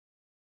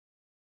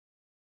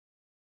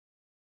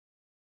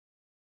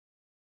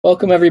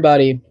Welcome,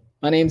 everybody.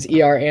 My name's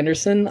E.R.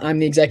 Anderson. I'm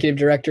the Executive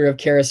Director of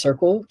Charis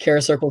Circle.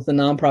 Charis Circle is the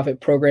nonprofit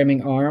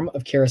programming arm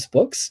of Charis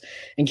Books,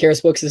 and Charis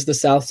Books is the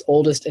South's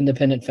oldest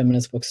independent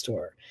feminist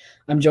bookstore.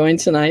 I'm joined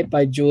tonight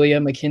by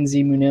Julia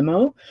McKenzie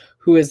Munemo,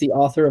 who is the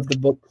author of The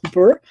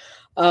Bookkeeper,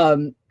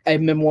 a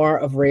memoir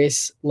of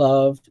race,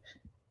 love,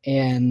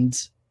 and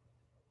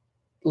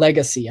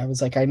legacy. I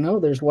was like, I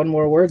know there's one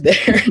more word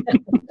there.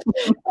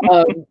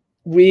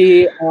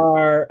 We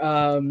are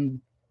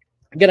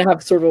going to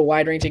have sort of a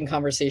wide-ranging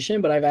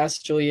conversation, but I've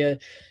asked Julia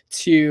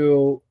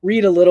to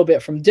read a little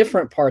bit from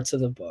different parts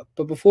of the book.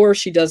 But before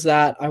she does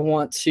that, I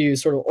want to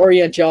sort of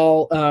orient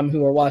y'all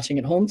who are watching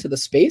at home to the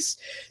space.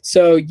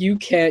 So you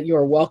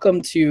are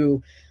welcome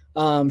to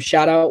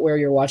shout out where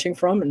you're watching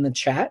from in the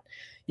chat.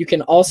 You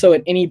can also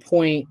at any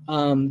point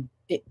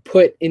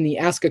put in the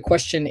ask a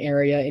question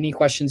area any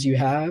questions you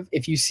have.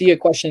 If you see a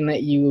question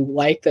that you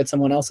like that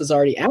someone else has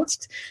already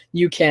asked,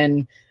 you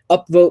can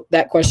upvote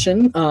that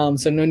question,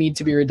 so no need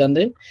to be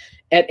redundant.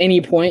 At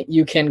any point,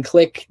 you can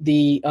click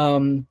the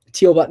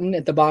teal button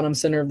at the bottom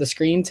center of the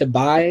screen to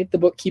buy The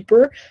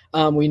Bookkeeper.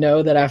 We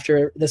know that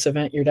after this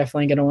event, you're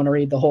definitely going to want to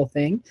read the whole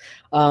thing,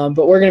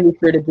 but we're going to be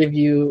sure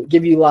to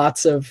give you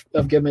lots of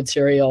good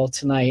material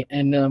tonight,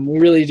 and we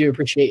really do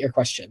appreciate your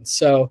questions.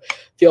 So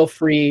feel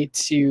free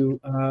to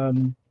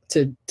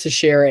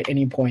share at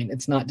any point.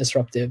 It's not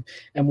disruptive,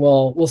 and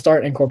we'll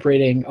start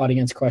incorporating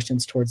audience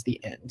questions towards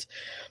the end.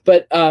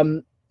 But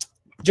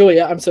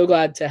Julia, I'm so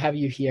glad to have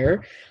you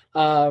here.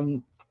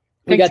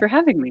 Thanks for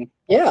having me.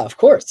 Yeah, of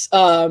course.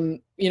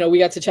 We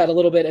got to chat a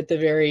little bit at the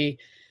very,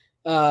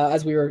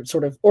 as we were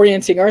sort of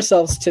orienting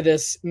ourselves to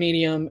this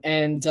medium.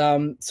 And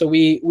so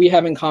we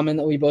have in common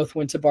that we both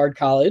went to Bard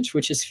College,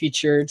 which is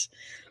featured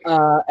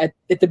at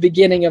the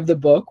beginning of the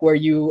book, where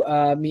you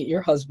meet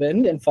your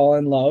husband and fall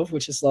in love,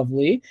 which is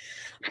lovely.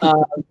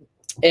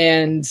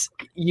 And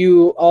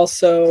you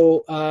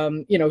also,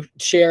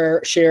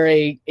 share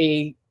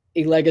a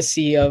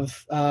legacy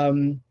of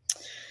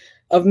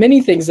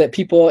many things that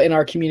people in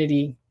our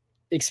community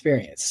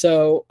experience.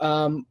 So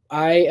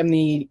I am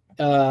the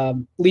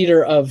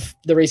leader of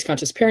the Race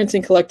Conscious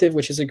Parenting Collective,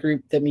 which is a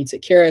group that meets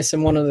at Charis.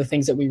 And one of the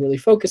things that we really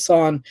focus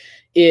on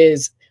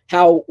is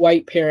how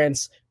white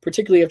parents,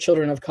 particularly of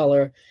children of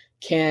color,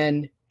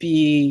 can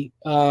be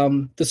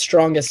the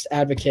strongest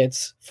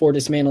advocates for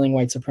dismantling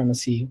white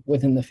supremacy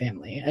within the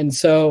family. And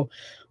so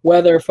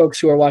whether folks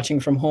who are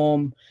watching from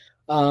home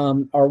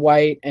are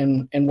white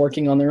and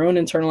working on their own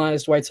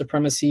internalized white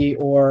supremacy,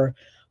 or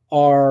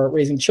are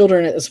raising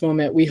children at this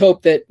moment, we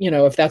hope that,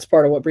 if that's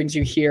part of what brings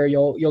you here,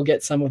 you'll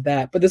get some of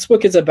that. But this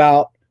book is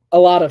about a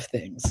lot of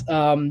things.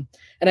 And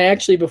I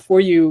actually,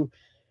 before you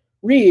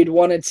read,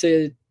 wanted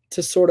to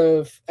sort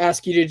of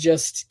ask you to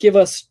just give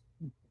us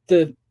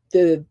the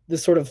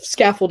sort of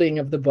scaffolding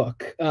of the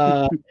book,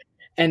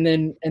 and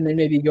then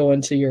maybe go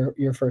into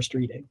your first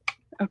reading.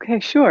 Okay,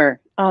 sure.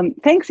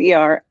 Thanks,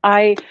 ER.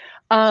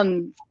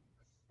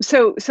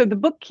 So The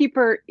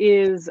Bookkeeper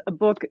is a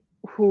book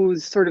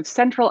whose sort of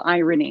central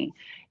irony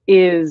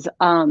is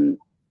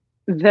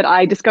that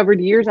I discovered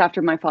years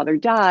after my father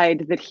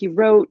died that he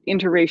wrote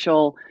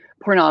interracial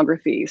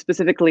pornography,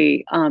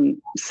 specifically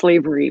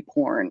slavery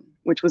porn,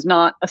 which was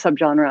not a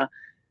subgenre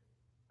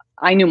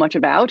I knew much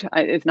about.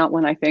 It's not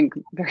one I think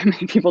very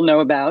many people know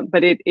about,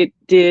 but it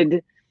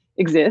did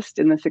exist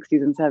in the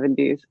 60s and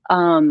 70s,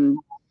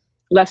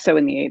 less so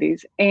in the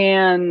 80s.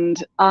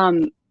 And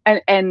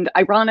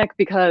ironic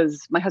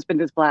because my husband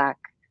is Black,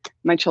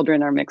 my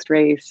children are mixed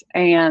race,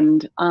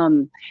 and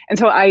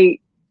so I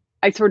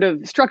sort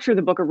of structure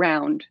the book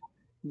around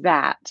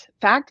that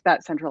fact,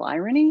 that central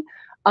irony.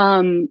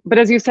 But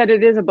as you said,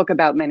 it is a book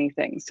about many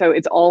things. So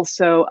it's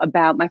also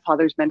about my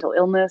father's mental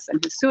illness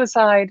and his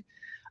suicide,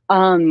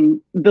 the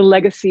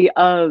legacy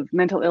of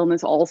mental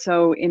illness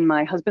also in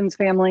my husband's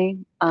family.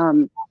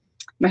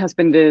 My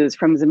husband is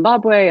from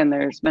Zimbabwe, and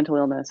there's mental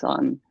illness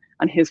on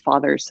his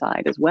father's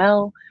side as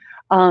well.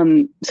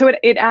 So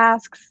it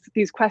asks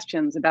these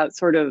questions about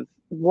sort of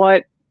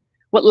what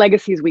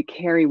legacies we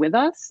carry with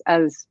us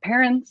as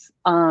parents,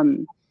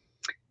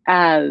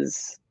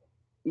 as,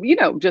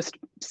 just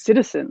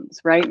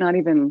citizens, right? Not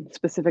even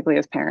specifically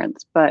as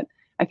parents, but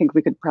I think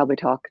we could probably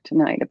talk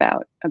tonight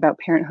about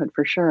parenthood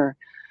for sure.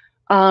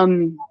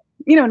 And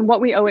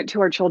what we owe it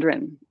to our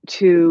children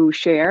to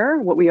share,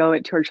 what we owe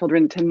it to our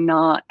children to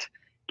not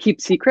keep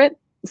secret,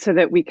 so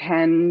that we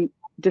can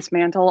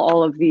dismantle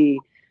all of the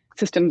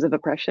systems of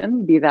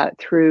oppression, be that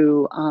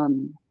through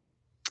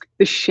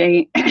the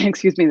shame,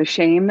 the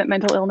shame that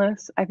mental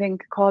illness, I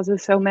think,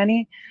 causes so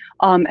many,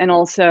 and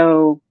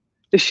also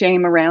the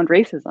shame around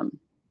racism,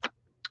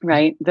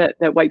 right?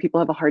 That white people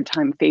have a hard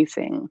time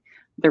facing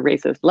their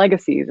racist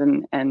legacies,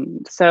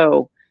 and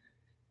so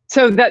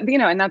that,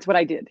 and that's what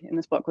I did in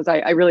this book, was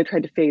I really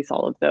tried to face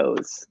all of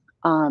those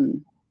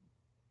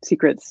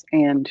secrets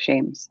and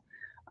shames.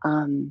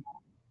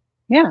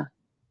 Yeah.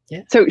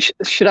 So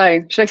should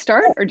I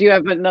start, or do you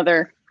have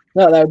another?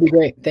 No, that would be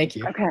great. Thank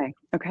you.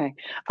 Okay.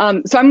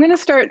 So I'm going to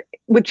start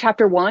with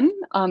chapter 1.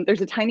 There's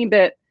a tiny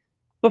bit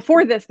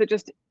before this that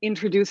just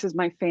introduces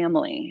my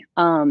family.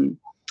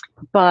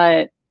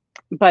 but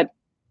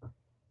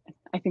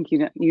I think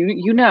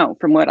you know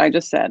from what I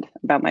just said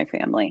about my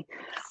family.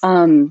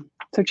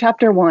 So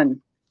chapter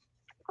 1.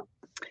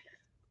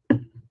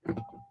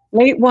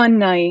 Late one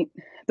night,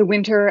 the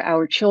winter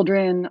our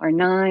children are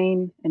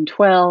 9 and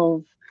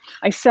 12,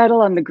 I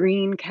settle on the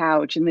green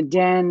couch in the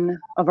den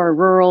of our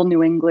rural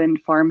New England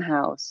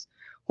farmhouse,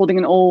 holding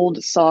an old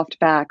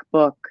softback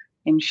book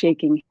in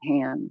shaking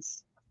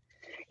hands.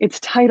 Its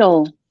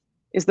title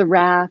is The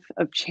Wrath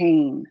of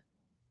Chain,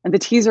 and the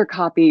teaser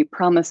copy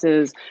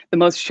promises the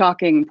most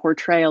shocking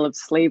portrayal of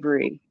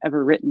slavery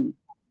ever written.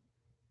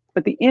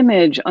 But the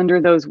image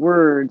under those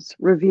words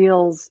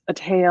reveals a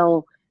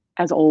tale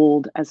as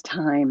old as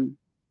time.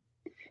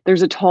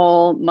 There's a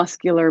tall,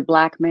 muscular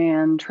black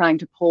man trying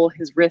to pull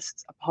his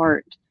wrists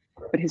apart,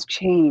 but his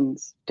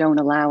chains don't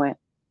allow it.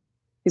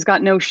 He's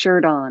got no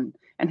shirt on,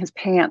 and his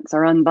pants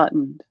are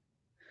unbuttoned.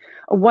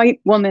 A white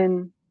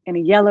woman in a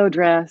yellow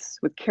dress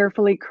with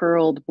carefully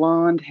curled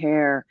blonde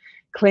hair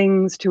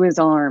clings to his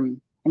arm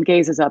and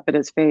gazes up at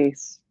his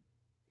face.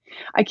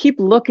 I keep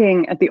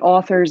looking at the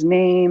author's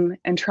name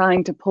and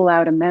trying to pull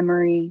out a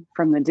memory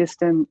from the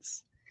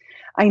distance.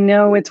 I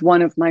know it's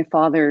one of my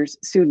father's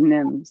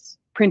pseudonyms,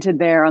 printed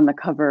there on the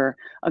cover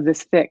of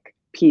this thick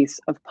piece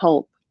of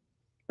pulp,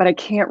 but I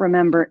can't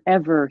remember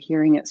ever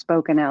hearing it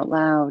spoken out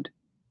loud.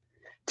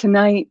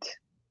 Tonight,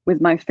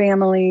 with my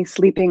family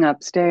sleeping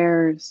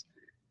upstairs,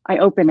 I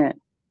open it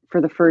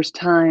for the first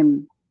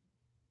time.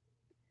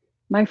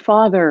 My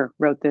father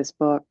wrote this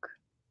book,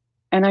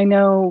 and I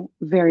know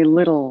very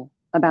little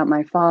about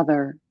my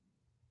father.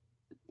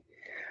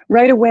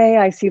 Right away,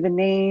 I see the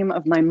name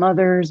of my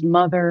mother's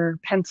mother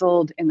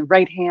penciled in the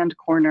right-hand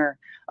corner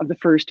of the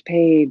first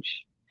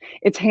page.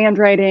 It's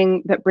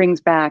handwriting that brings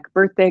back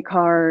birthday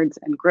cards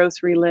and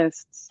grocery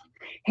lists,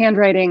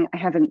 handwriting I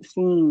haven't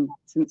seen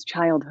since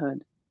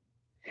childhood.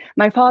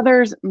 My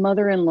father's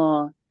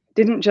mother-in-law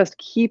didn't just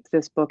keep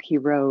this book he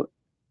wrote,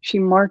 she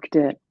marked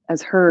it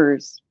as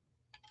hers,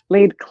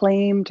 laid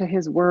claim to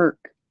his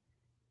work,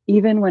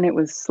 even when it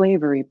was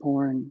slavery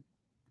porn.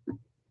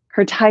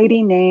 Her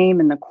tidy name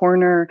in the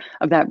corner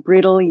of that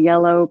brittle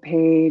yellow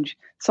page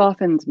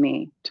softens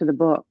me to the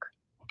book,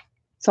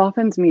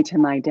 softens me to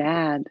my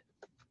dad.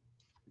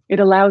 It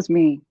allows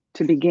me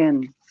to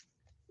begin.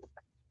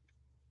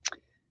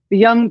 The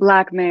young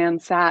black man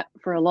sat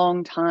for a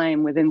long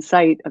time within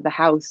sight of the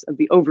house of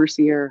the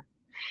overseer.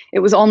 It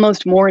was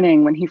almost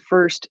morning when he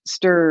first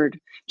stirred,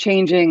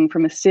 changing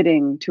from a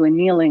sitting to a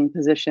kneeling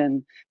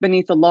position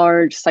beneath a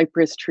large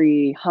cypress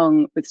tree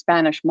hung with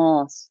Spanish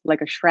moss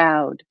like a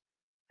shroud.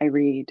 I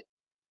read.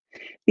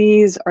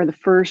 These are the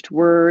first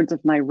words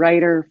of my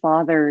writer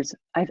fathers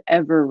I've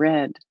ever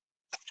read.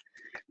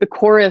 The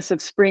chorus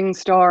of spring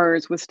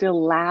stars was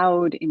still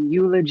loud in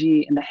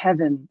eulogy in the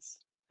heavens.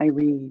 I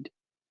read.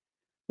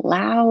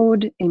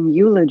 Loud in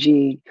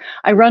eulogy.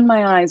 I run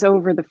my eyes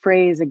over the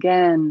phrase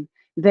again,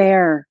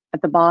 there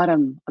at the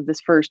bottom of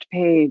this first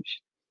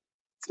page.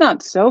 It's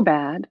not so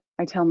bad,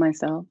 I tell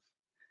myself.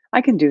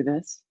 I can do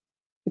this.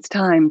 It's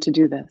time to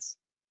do this.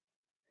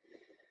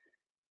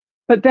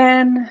 But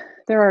then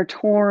there are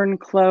torn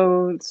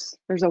clothes,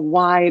 there's a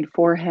wide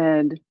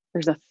forehead,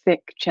 there's a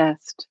thick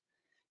chest.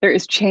 There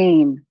is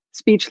Chain,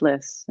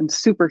 speechless and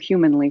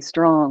superhumanly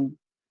strong,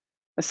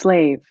 a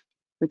slave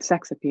with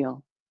sex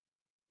appeal.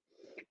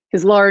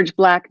 His large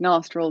black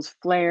nostrils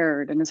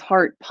flared and his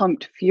heart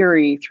pumped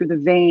fury through the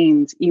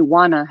veins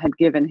Iwana had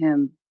given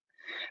him.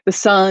 The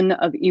son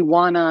of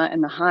Iwana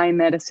and the high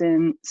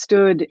medicine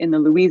stood in the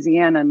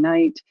Louisiana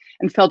night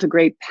and felt a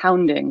great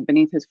pounding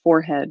beneath his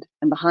forehead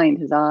and behind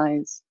his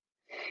eyes.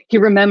 He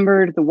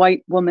remembered the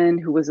white woman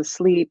who was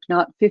asleep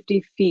not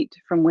 50 feet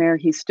from where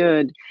he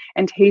stood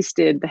and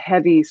tasted the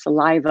heavy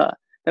saliva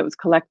that was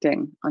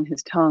collecting on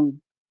his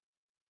tongue.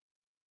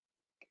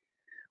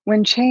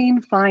 When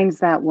Chain finds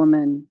that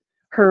woman,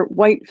 her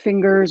white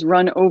fingers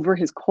run over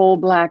his coal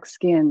black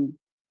skin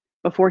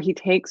before he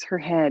takes her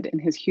head in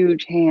his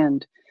huge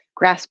hand,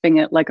 grasping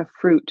it like a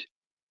fruit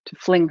to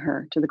fling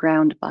her to the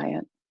ground by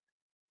it.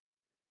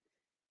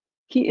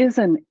 He is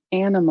an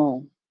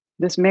animal,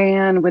 this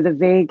man with a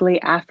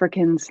vaguely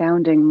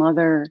African-sounding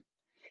mother.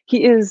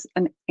 He is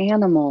an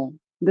animal,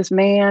 this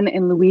man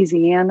in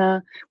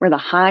Louisiana where the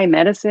high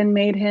medicine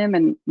made him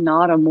and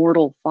not a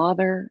mortal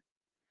father.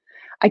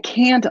 I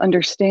can't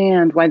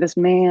understand why this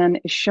man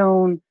is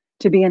shown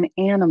to be an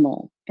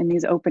animal in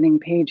these opening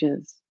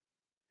pages.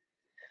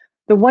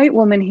 The white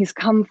woman he's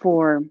come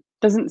for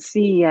doesn't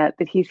see yet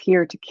that he's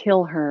here to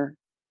kill her.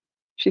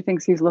 She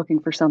thinks he's looking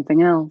for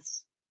something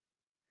else.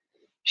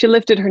 She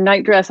lifted her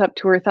nightdress up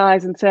to her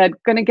thighs and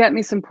said, "Gonna get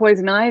me some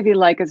poison ivy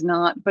like as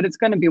not, but it's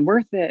gonna be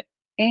worth it,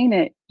 ain't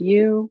it,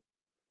 you?"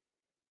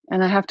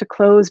 And I have to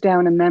close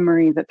down a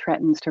memory that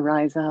threatens to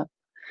rise up.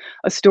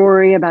 A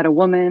story about a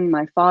woman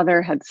my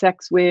father had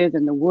sex with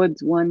in the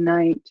woods one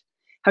night,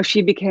 how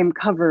she became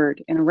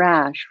covered in a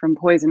rash from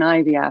poison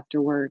ivy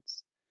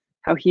afterwards,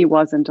 how he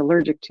wasn't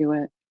allergic to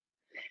it.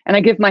 And I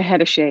give my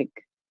head a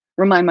shake,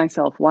 remind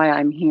myself why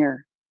I'm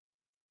here.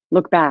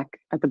 Look back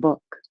at the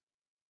book.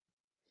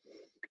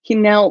 He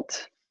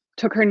knelt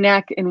took her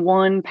neck in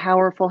one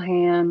powerful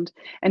hand,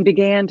 and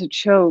began to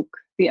choke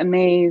the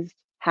amazed,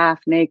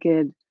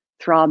 half-naked,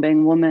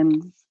 throbbing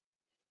woman.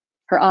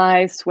 Her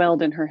eyes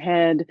swelled in her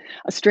head.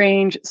 A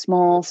strange,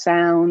 small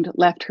sound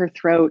left her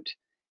throat,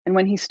 and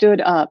when he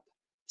stood up,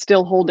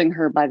 still holding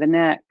her by the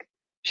neck,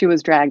 she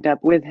was dragged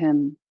up with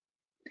him.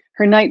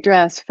 Her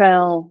nightdress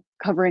fell,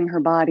 covering her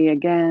body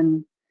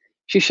again.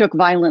 She shook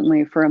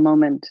violently for a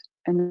moment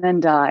and then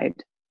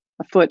died,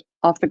 a foot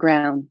off the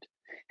ground,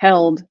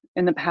 held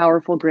in the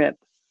powerful grip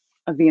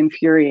of the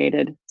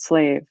infuriated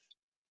slave.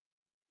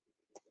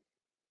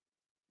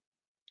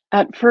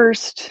 At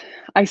first,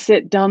 I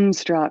sit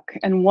dumbstruck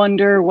and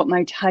wonder what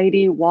my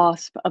tidy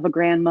wasp of a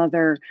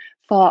grandmother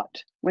thought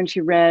when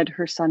she read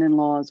her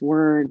son-in-law's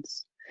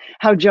words,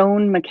 how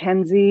Joan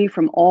McKenzie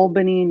from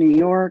Albany, New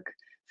York,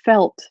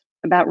 felt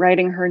about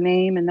writing her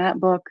name in that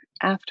book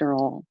after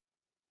all.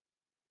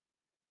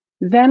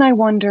 Then I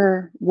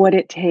wonder what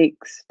it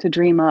takes to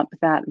dream up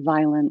that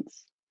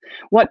violence.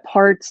 What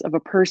parts of a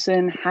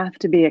person have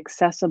to be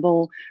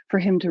accessible for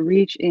him to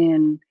reach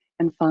in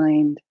and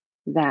find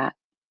that?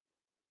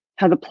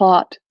 How the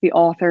plot the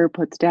author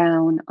puts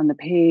down on the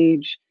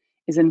page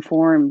is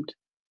informed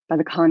by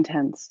the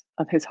contents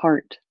of his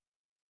heart.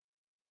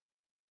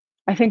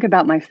 I think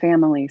about my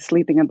family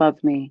sleeping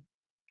above me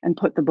and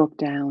put the book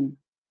down.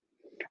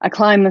 I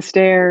climb the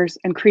stairs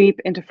and creep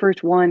into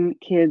first one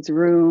kid's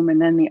room and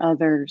then the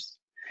others.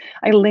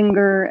 I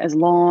linger as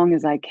long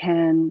as I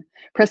can,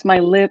 press my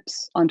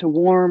lips onto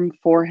warm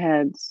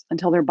foreheads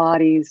until their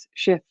bodies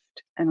shift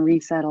and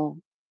resettle.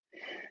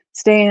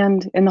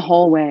 Stand in the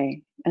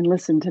hallway and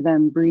listen to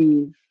them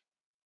breathe.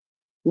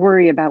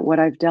 Worry about what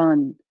I've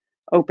done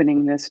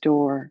opening this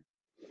door,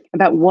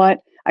 about what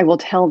I will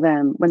tell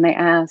them when they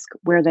ask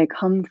where they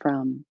come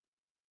from,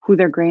 who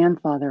their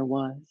grandfather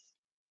was.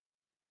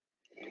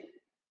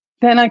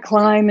 Then I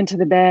climb into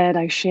the bed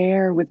I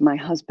share with my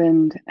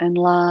husband and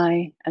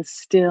lie as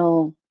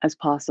still as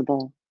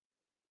possible.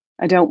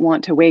 I don't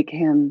want to wake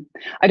him.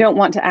 I don't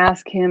want to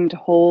ask him to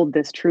hold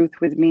this truth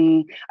with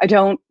me. I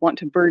don't want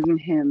to burden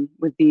him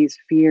with these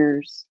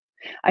fears.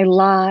 I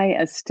lie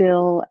as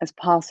still as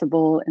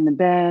possible in the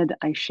bed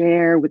I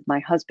share with my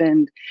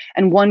husband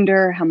and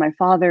wonder how my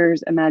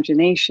father's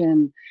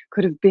imagination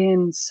could have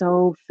been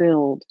so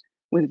filled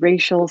with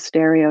racial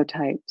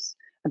stereotypes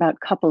about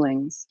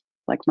couplings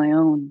like my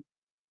own.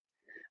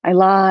 I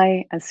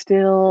lie as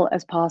still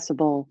as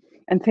possible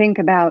and think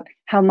about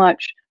how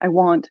much I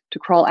want to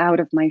crawl out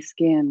of my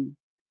skin,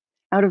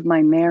 out of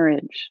my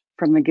marriage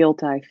from the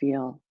guilt I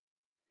feel.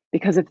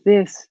 Because if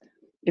this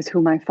is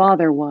who my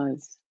father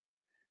was,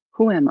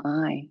 who am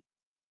I?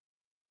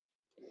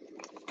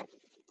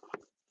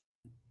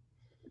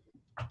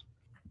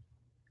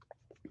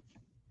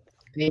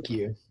 Thank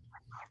you.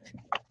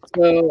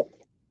 So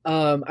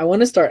I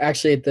want to start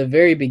actually at the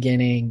very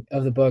beginning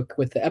of the book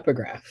with the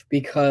epigraph,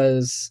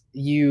 because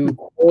you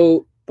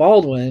quote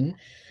Baldwin,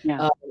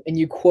 and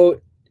you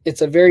quote,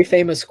 it's a very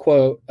famous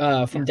quote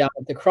from Down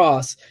at the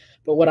Cross.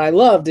 But what I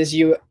loved is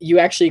you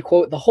actually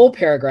quote the whole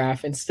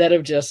paragraph instead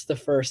of just the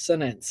first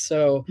sentence.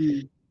 So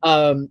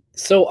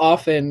so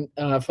often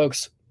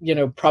folks,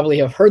 probably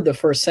have heard the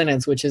first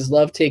sentence, which is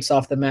love takes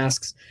off the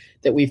masks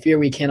that we fear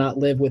we cannot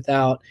live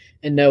without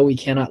and know we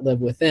cannot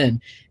live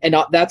within. And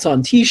that's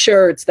on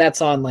t-shirts,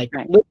 that's on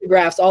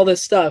lithographs, all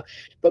this stuff.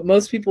 But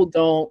most people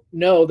don't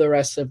know the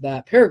rest of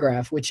that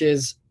paragraph, which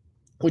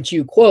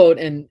you quote,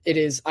 and it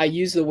is, I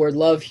use the word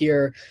love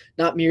here,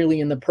 not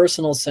merely in the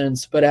personal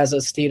sense, but as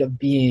a state of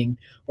being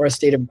or a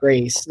state of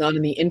grace, not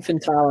in the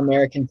infantile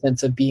American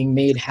sense of being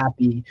made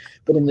happy,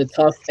 but in the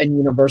tough and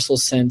universal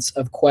sense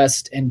of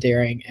quest and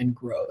daring and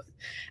growth.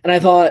 And I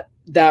thought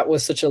that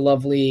was such a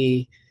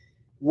lovely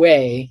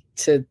way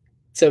to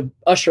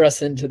usher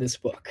us into this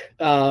book.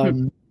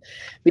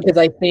 Because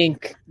I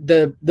think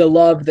the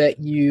love that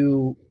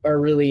you are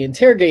really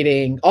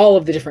interrogating, all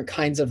of the different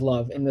kinds of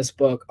love in this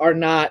book are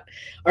not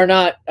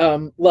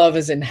love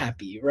as in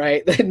happy,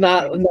 right?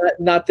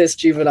 not this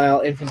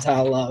juvenile,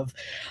 infantile love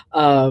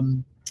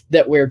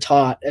that we're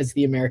taught as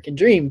the American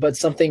dream, but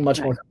something much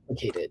more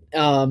complicated.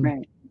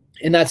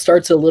 And that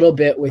starts a little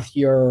bit with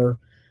your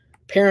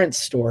parents'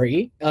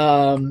 story,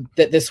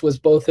 that this was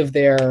both of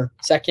their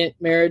second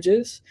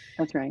marriages.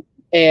 That's right.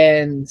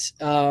 And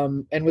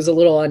was a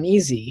little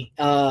uneasy.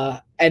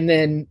 And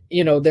then,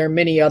 there are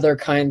many other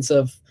kinds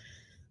of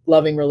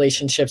loving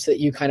relationships that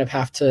you kind of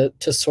have to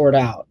sort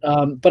out.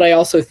 But I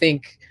also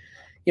think,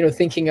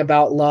 thinking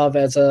about love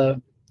as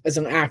an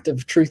act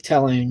of truth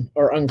telling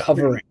or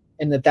uncovering,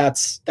 and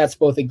that's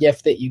both a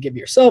gift that you give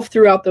yourself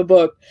throughout the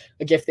book,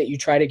 a gift that you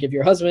try to give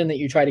your husband, that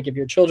you try to give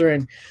your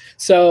children.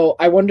 So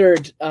I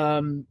wondered,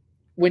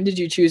 when did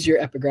you choose your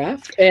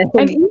epigraph? And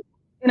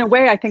in a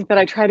way, I think that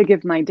I try to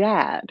give my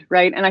dad,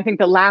 right? And I think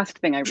the last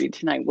thing I read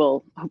tonight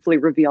will hopefully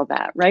reveal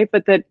that, right?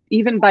 But that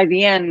even by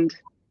the end,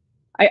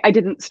 I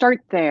didn't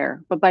start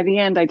there, but by the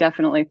end, I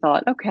definitely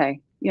thought, okay,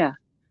 yeah,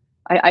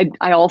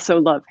 I also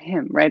love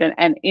him, right?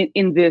 And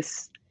in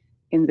this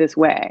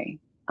way,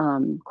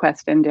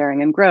 quest and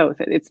daring and growth.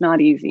 It's not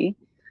easy,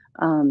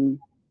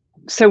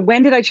 So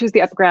when did I choose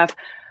the epigraph?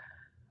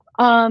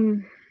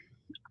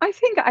 I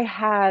think I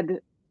had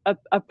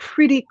a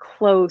pretty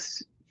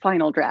close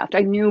final draft.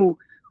 I knew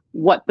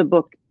what the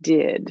book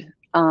did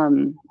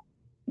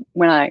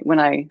when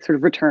I sort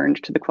of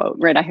returned to the quote.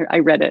 Right, I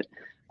read it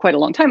quite a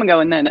long time ago,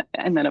 and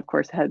then of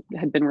course had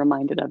been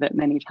reminded of it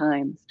many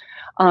times.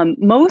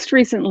 Most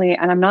recently,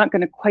 and I'm not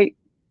going to quite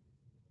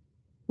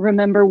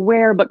remember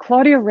where, but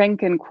Claudia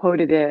Rankine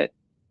quoted it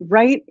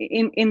right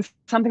in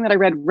something that I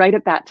read right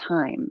at that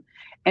time.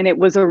 And it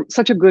was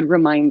such a good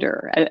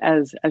reminder,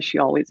 as she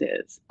always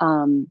is,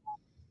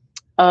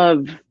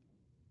 of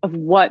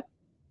what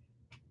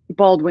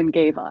Baldwin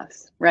gave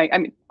us, right? I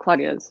mean,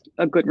 Claudia is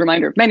a good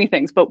reminder of many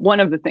things, but one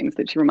of the things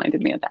that she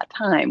reminded me at that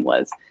time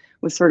was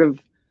sort of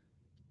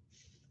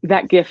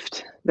that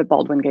gift that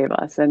Baldwin gave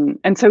us.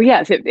 And so,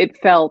 yes, it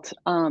felt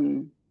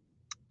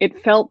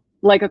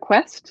like a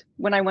quest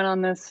when I went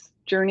on this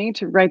journey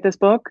to write this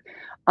book.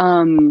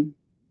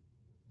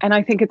 And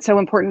I think it's so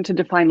important to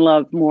define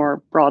love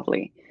more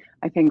broadly.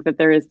 I think that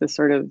there is this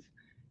sort of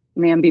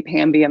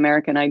namby-pamby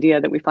American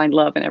idea that we find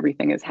love and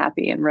everything is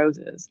happy and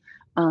roses.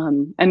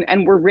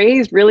 And we're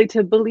raised really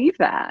to believe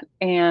that.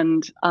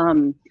 And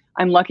I'm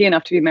lucky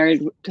enough to be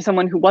married to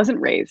someone who wasn't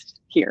raised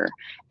here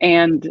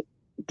and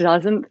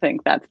doesn't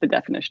think that's the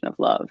definition of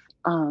love.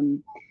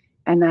 And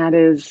that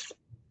is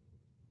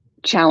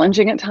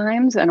challenging at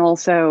times, and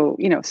also,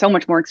 so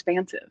much more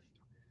expansive.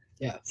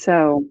 Yeah.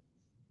 So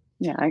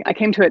yeah, I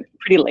came to it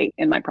pretty late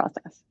in my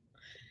process,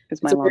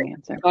 is my long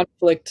answer.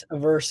 Conflict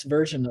averse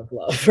version of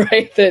love,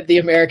 right? The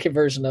American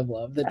version of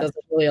love that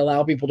doesn't really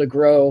allow people to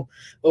grow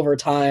over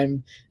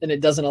time, and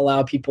it doesn't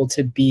allow people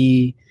to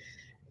be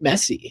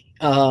messy,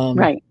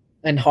 right,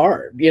 and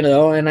hard,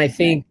 and I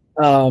think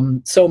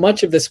so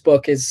much of this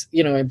book is,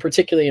 and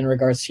particularly in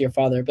regards to your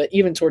father, but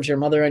even towards your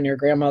mother and your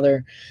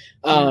grandmother,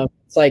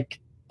 it's like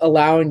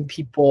allowing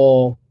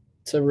people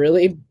to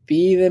really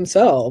be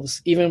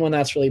themselves, even when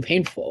that's really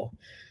painful.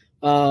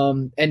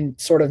 And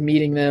sort of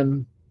meeting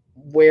them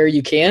where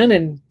you can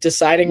and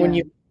deciding when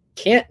you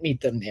can't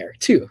meet them there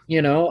too,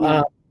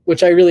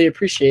 which I really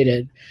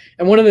appreciated.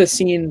 And one of the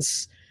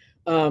scenes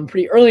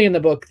pretty early in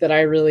the book that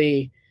I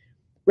really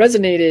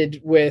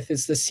resonated with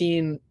is the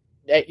scene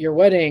at your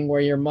wedding where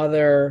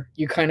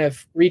you kind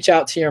of reach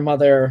out to your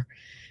mother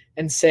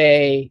and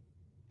say,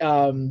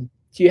 do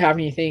you have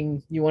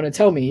anything you want to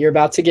tell me? You're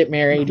about to get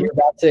married. You're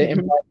about to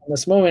embark on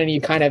this moment. And you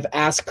kind of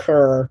ask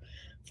her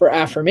for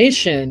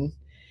affirmation.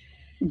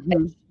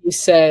 And he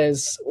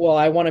says, well,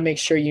 I want to make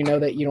sure you know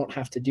that you don't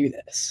have to do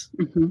this,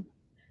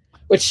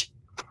 which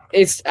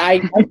is,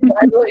 I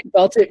really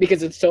felt it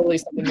because it's totally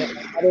something that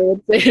my mother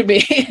would say to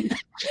me.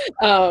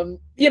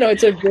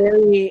 It's a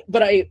very,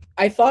 but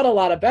I thought a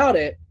lot about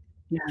it.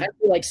 I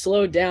like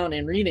slowed down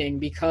in reading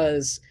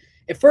because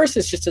at first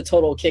it's just a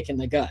total kick in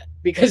the gut,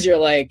 because you're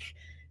like,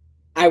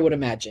 I would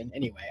imagine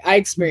anyway, I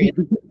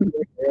experienced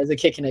it as a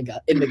kick in the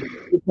gut,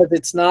 because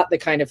it's not the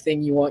kind of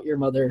thing you want your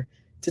mother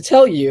to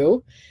tell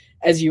you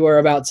as you are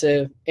about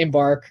to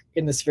embark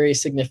in this very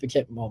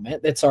significant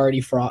moment that's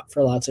already fraught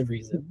for lots of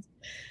reasons.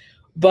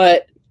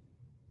 But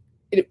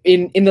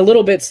in the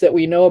little bits that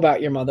we know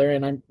about your mother,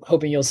 and I'm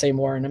hoping you'll say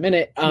more in a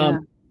minute,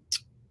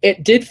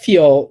 it did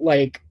feel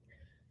like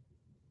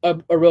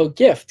a real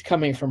gift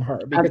coming from her.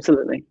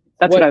 Absolutely.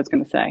 That's what I was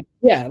going to say.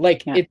 Yeah.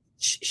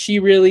 She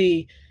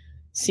really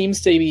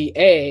seems to be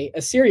a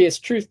serious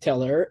truth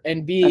teller,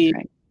 and B,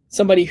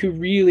 somebody who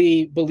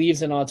really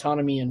believes in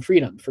autonomy and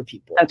freedom for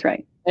people. That's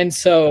right. And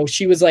so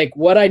she was like,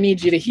 what I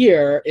need you to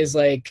hear is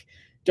like,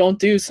 don't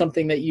do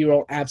something that you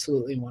don't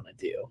absolutely want to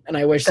do. And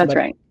I wish somebody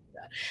would do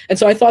that. And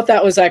so I thought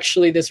that was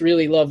actually this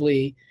really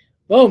lovely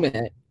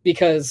moment,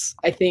 because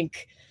I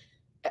think,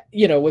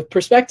 with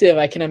perspective,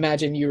 I can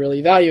imagine you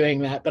really valuing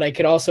that, but I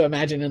could also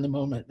imagine in the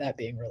moment that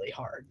being really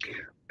hard.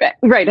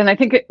 Right. And I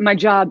think my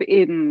job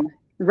in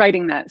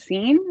writing that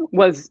scene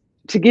was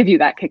to give you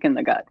that kick in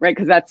the gut, right?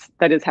 Because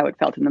that is how it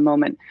felt in the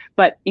moment.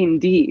 But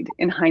indeed,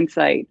 in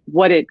hindsight,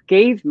 what it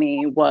gave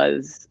me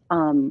was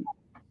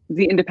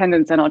the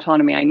independence and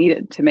autonomy I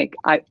needed to make.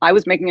 I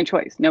was making a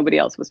choice. Nobody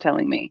else was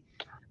telling me.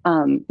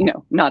 Not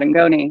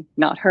Ngoni,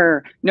 not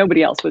her.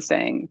 Nobody else was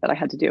saying that I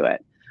had to do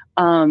it.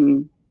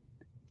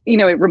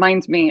 It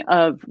reminds me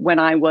of when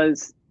I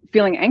was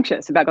feeling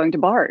anxious about going to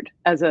Bard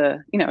as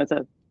a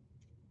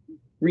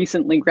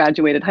recently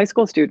graduated high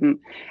school student.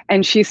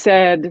 And she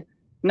said,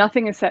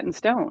 nothing is set in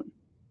stone.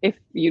 If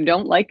you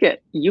don't like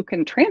it, you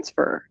can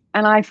transfer.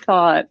 And I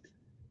thought,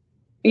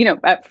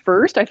 at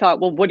first I thought,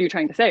 well, what are you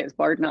trying to say? Is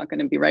Bard not going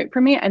to be right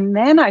for me? And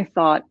then I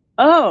thought,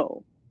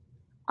 oh,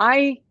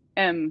 I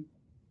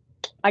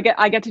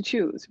get to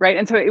choose, right?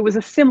 And so it was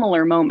a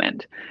similar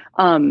moment.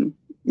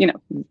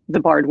 The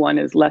Bard one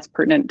is less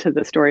pertinent to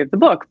the story of the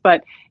book,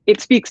 but it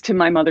speaks to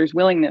my mother's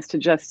willingness to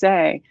just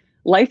say,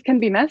 life can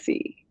be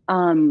messy.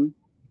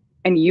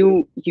 And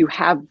you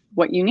have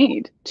what you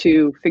need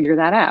to figure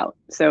that out.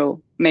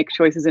 So make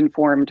choices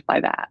informed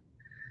by that.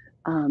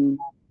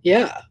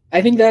 Yeah,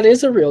 I think that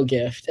is a real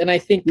gift. And I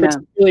think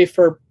particularly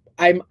for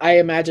I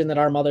imagine that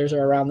our mothers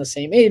are around the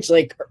same age,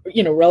 like,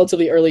 you know,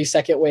 relatively early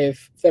second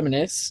wave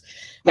feminists.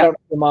 I don't know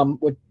if your mom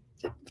would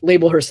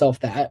label herself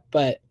that,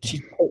 but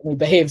she certainly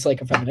behaves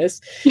like a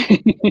feminist.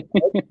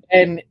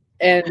 and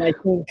I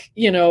think,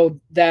 you know,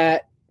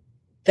 that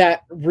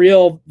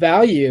real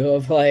value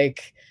of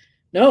like,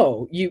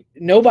 no,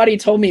 nobody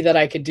told me that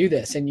I could do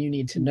this, and you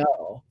need to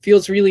know,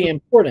 feels really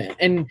important.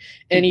 And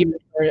even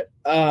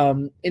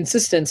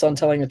insistence on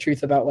telling the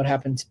truth about what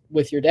happened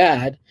with your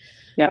dad,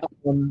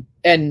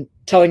 and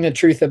telling the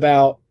truth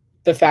about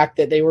the fact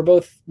that they were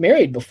both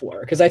married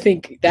before, because I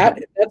think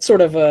that's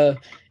sort of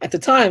at the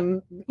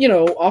time, you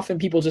know, often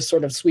people just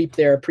sort of sweep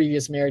their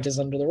previous marriages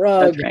under the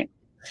rug,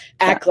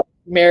 act like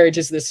marriage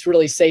is this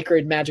really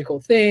sacred, magical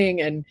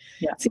thing, and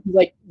it seems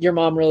like your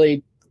mom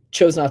really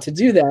chose not to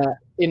do that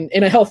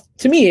in a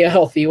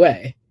healthy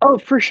way. Oh,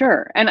 for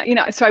sure. And, you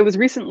know, so I was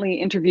recently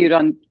interviewed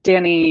on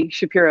Danny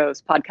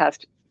Shapiro's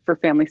podcast for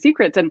Family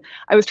Secrets. And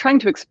I was trying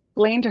to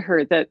explain to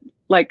her that,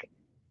 like,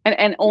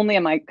 and only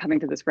am I coming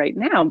to this right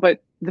now,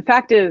 but the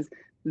fact is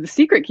the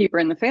secret keeper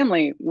in the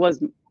family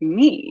was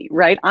me,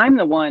 right? I'm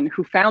the one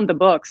who found the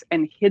books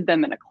and hid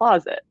them in a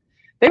closet.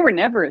 They were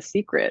never a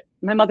secret.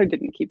 My mother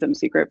didn't keep them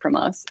secret from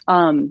us.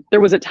 There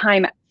was a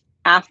time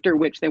after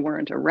which they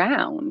weren't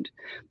around,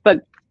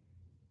 but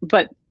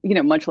you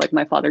know, much like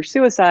my father's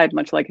suicide,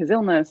 much like his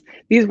illness,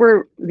 these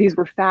were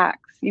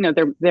facts. You know,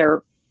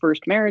 their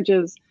first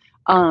marriages.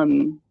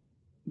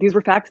 These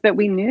were facts that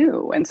we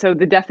knew, and so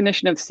the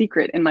definition of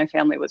secret in my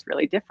family was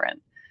really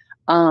different.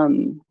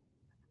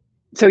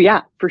 So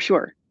yeah, for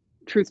sure,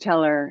 truth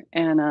teller,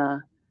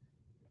 and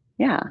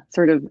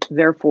sort of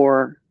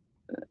therefore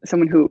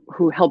someone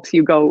who helps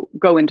you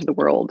go into the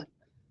world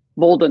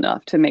bold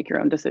enough to make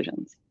your own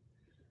decisions.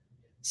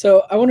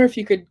 So I wonder if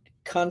you could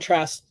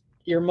contrast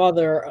your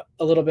mother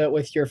a little bit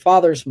with your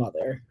father's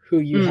mother, who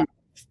you have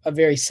a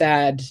very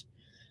sad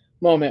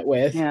moment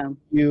with.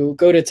 You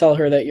go to tell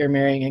her that you're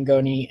marrying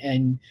Ngoni,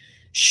 and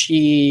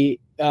she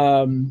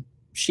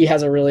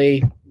has a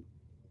really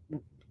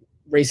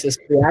racist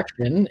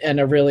reaction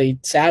and a really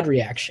sad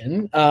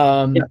reaction,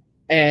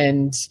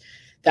 and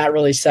that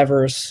really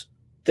severs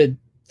the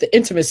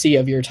intimacy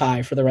of your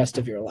tie for the rest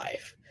of your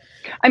life.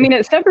 I mean,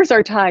 it severs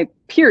our tie,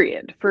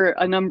 period, for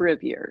a number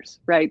of years,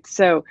 right?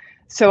 So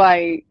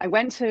I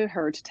went to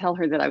her to tell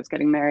her that I was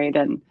getting married,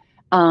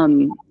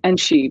 and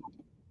she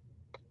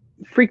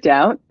freaked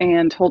out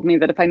and told me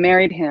that if I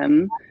married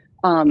him,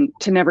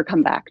 to never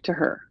come back to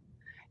her.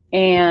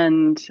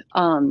 And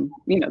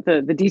you know,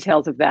 the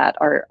details of that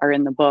are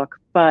in the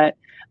book, but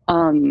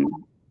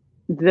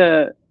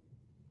the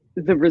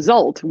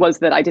result was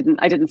that I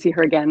didn't see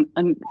her again.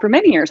 And for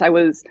many years, I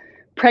was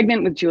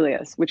pregnant with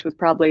Julius, which was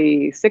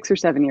probably 6 or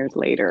 7 years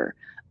later,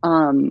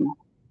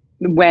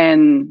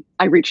 when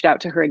I reached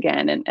out to her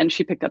again, and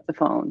she picked up the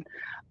phone.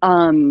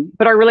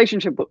 But our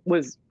relationship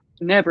was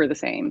never the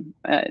same.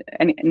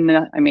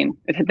 I mean,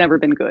 it had never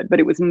been good, but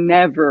it was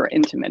never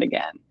intimate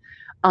again.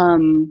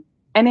 And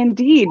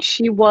indeed,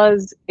 she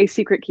was a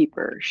secret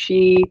keeper.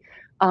 She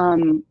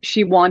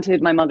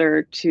wanted my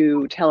mother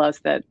to tell us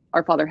that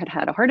our father had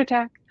had a heart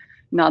attack,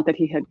 not that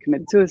he had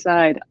committed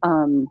suicide.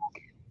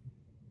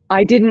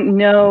 I didn't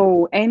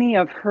know any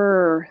of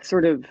her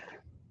sort of,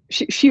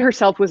 she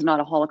herself was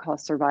not a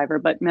Holocaust survivor,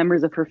 but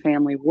members of her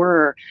family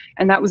were.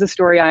 And that was a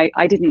story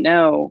I didn't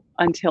know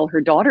until her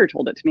daughter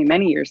told it to me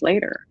many years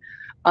later.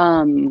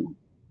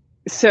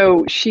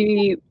 So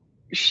she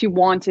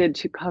wanted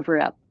to cover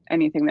up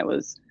anything that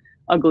was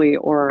ugly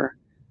or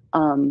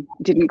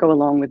didn't go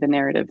along with the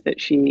narrative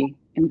that she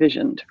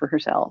envisioned for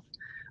herself.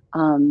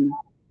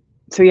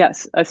 So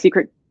yes, a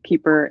secret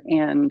keeper,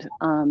 and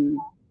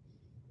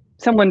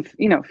someone,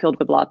 you know, filled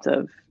with lots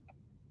of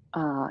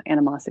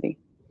animosity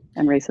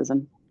and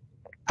racism.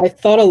 I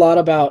thought a lot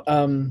about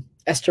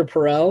Esther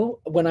Perel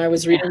when I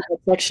was reading that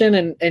section,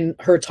 and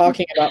her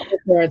talking about her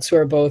parents who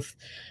are both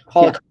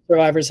Holocaust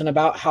survivors, and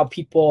about how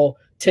people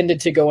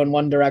tended to go in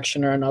one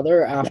direction or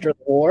another after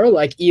the war.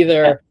 Like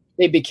either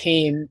they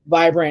became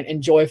vibrant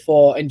and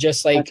joyful and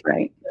just like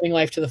living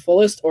life to the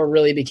fullest, or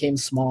really became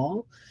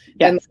small.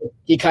 And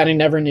you kind of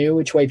never knew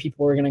which way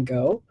people were going to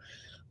go.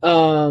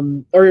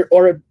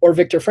 Or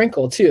Viktor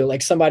Frankl too,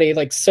 like somebody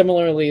like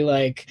similarly,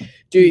 like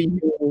do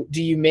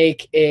you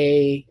make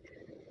a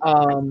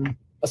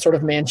sort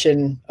of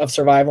mansion of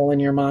survival in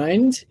your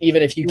mind,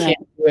 even if you can't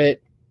do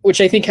it,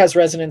 which I think has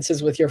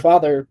resonances with your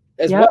father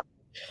as well.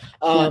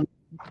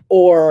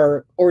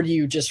 Or do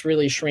you just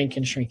really shrink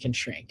and shrink and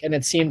shrink? And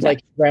it seemed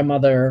like your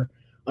grandmother,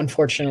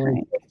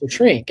 unfortunately, to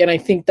shrink. And I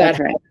think that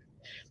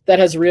that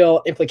has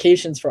real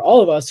implications for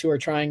all of us who are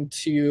trying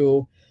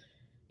to,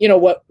 you know,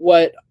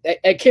 what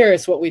at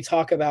Charis, what we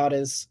talk about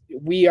is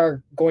we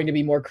are going to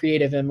be more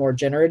creative and more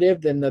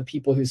generative than the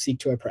people who seek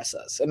to oppress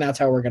us. And that's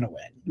how we're going to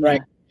win.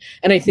 Right.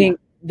 And I think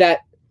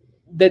that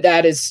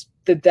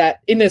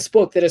in this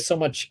book that is so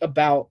much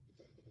about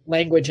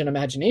language and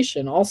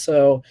imagination,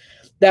 also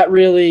that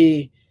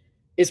really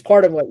is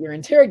part of what you're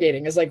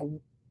interrogating, is like,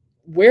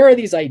 where are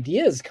these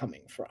ideas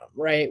coming from,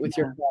 right? With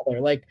your father,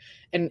 like,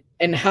 and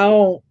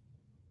how,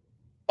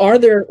 are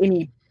there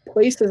any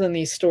places in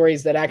these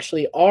stories that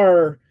actually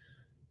are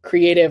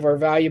creative or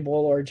valuable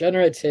or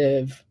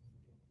generative,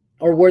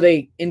 or were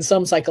they in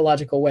some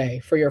psychological way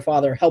for your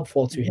father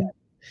helpful to him?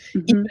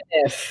 Even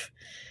if,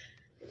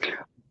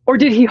 or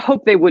did he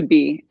hope they would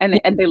be, and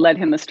they led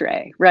him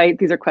astray, right?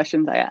 These are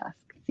questions I ask.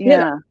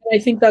 Yeah. I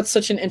think that's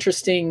such an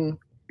interesting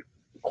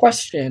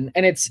question,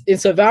 and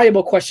it's a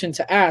valuable question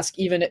to ask,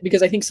 even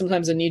because I think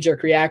sometimes a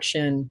knee-jerk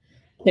reaction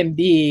can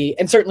be,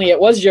 and certainly it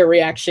was your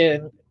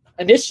reaction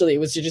initially,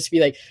 was to just be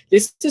like,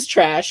 this is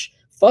trash,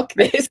 fuck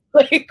this,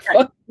 like,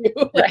 fuck you,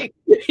 like,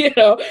 you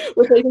know,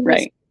 which I think,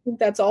 I think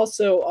that's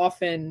also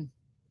often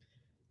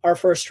our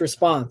first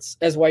response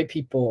as white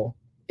people,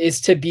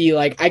 is to be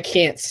like, I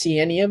can't see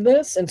any of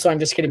this, and so I'm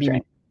just going to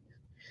be,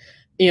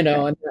 you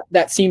know, and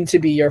that seemed to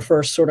be your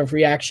first sort of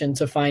reaction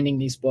to finding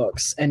these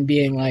books and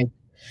being like,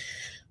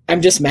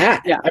 I'm just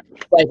mad. I'm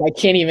like, I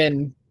can't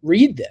even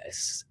read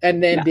this.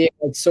 And then being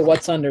like, so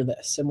what's under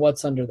this, and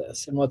what's under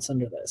this, and what's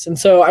under this? And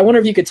so I wonder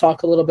if you could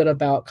talk a little bit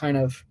about kind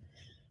of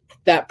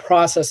that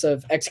process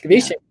of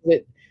excavation.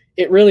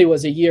 It really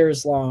was a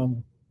years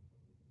long.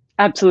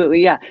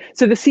 Absolutely. Yeah.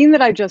 So the scene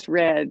that I just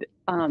read,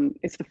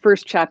 it's the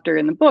first chapter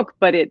in the book,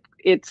 but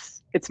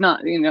it's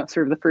not, you know,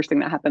 sort of the first thing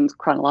that happens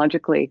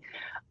chronologically.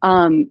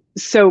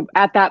 So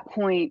at that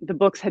point, the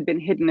books had been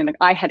hidden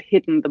I had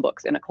hidden the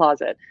books in a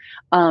closet,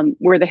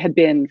 where they had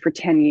been for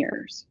 10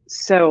 years.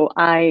 So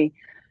I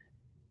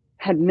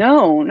had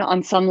known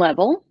on some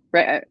level,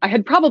 right? I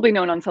had probably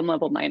known on some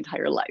level my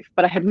entire life,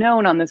 but I had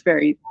known on this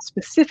very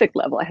specific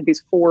level. I had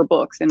these 4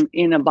 books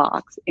in a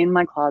box in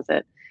my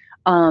closet,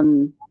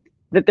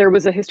 that there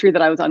was a history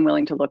that I was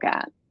unwilling to look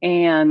at.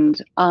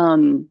 And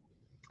I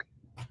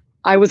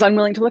was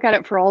unwilling to look at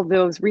it for all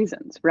those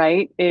reasons,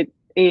 right?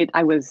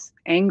 I was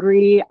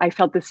angry. I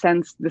felt this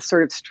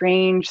sort of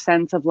strange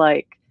sense of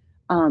like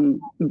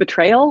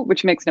betrayal,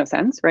 which makes no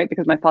sense, right?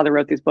 Because my father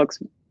wrote these books,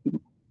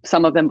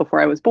 some of them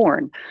before I was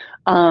born.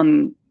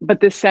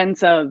 But this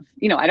sense of,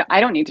 you know, I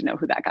don't need to know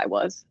who that guy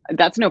was.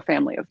 That's no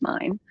family of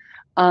mine.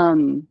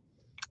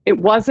 It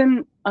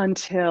wasn't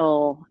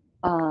until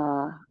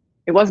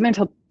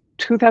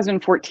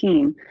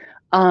 2014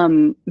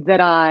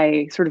 that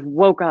I sort of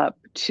woke up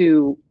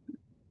to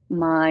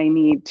my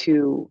need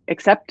to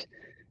accept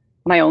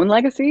my own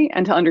legacy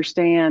and to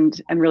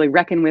understand and really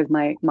reckon with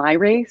my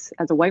race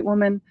as a white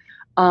woman,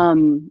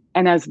 and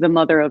as the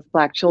mother of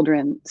Black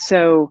children.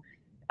 So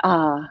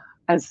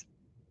as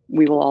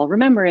we will all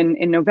remember,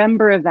 in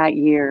November of that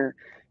year,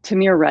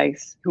 Tamir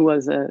Rice, who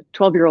was a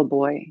 12-year-old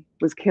boy,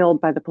 was killed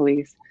by the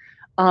police.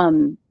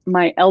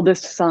 My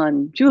eldest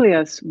son,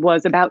 Julius,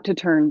 was about to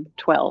turn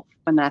 12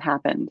 when that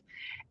happened.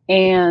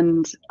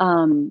 And,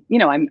 you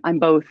know, I'm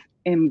both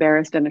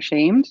embarrassed and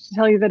ashamed to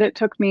tell you that it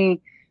took me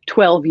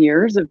 12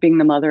 years of being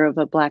the mother of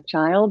a Black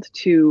child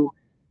to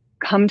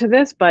come to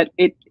this. But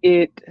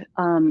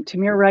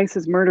Tamir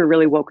Rice's murder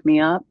really woke me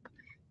up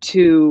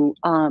to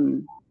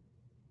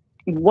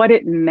what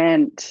it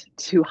meant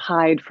to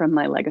hide from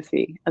my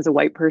legacy as a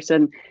white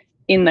person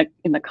in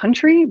the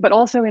country, but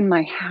also in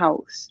my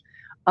house.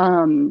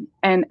 And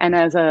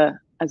as a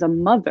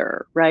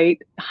mother,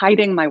 right,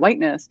 hiding my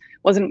whiteness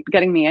wasn't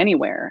getting me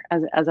anywhere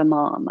as a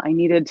mom. I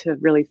needed to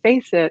really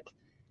face it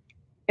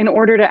in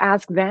order to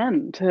ask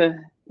them to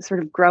sort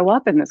of grow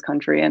up in this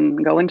country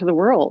and go into the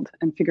world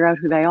and figure out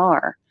who they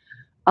are.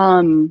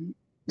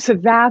 So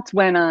that's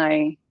when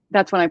I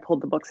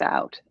pulled the books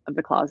out of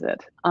the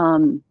closet,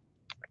 and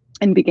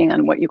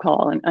began what you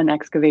call an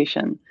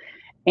excavation.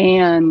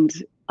 And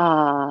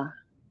it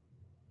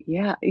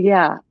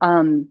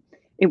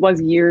was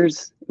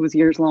years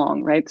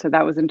long, right? So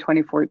that was in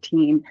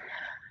 2014.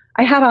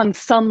 I had on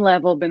some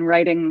level been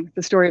writing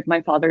the story of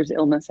my father's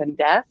illness and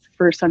death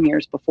for some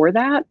years before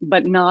that,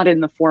 but not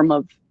in the form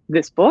of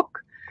this book.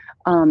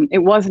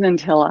 It wasn't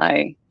until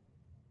I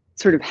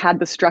sort of had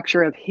the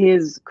structure of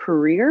his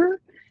career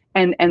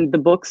and the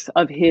books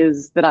of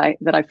his that I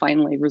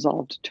finally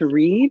resolved to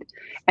read,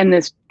 and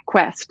this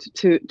quest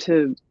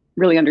to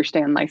really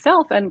understand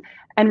myself and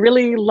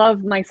really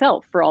love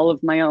myself for all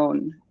of my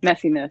own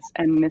messiness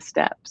and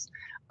missteps,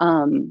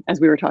 as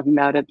we were talking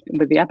about it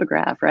with the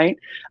epigraph, right?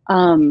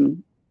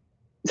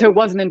 So it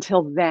wasn't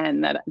until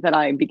then that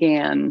I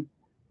began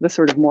the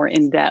sort of more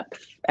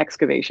in-depth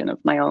excavation of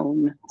my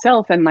own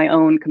self and my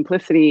own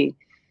complicity,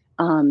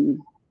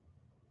 in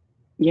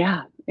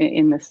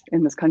this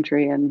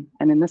country and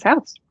in this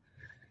house.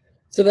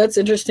 So that's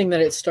interesting that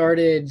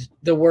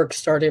the work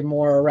started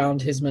more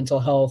around his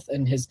mental health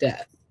and his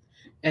death.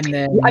 And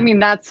then, I mean,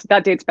 that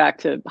dates back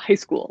to high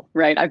school,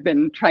 right? I've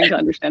been trying to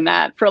understand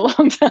that for a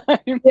long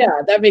time.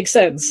 Yeah, that makes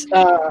sense.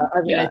 I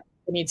mean,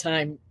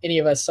 anytime any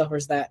of us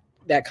suffers that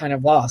kind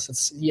of loss,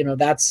 it's, you know,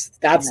 that's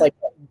like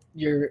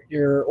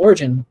your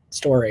origin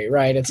story,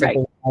 right? It's like,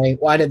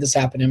 why did this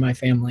happen in my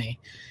family?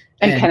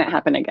 And can it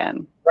happen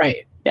again?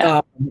 Right.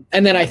 Yeah.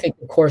 And then I think,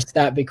 of course,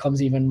 that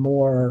becomes even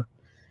more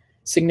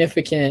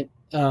significant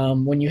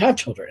when you have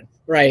children,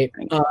 right?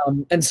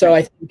 And so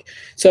I think,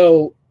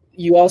 so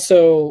you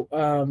also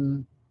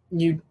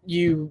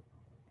you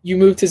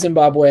moved to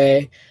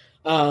Zimbabwe.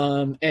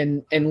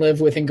 and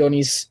live with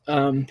Ngoni's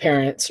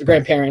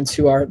grandparents,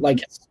 who are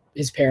like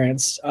his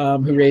parents,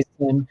 who raised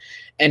him,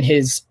 and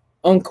his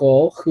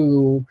uncle,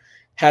 who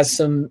has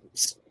some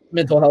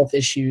mental health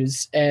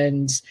issues.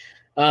 And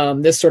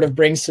this sort of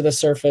brings to the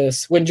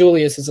surface, when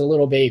Julius is a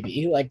little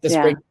baby, like this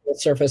brings to the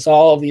surface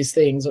all of these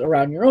things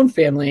around your own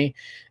family,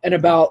 and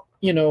about,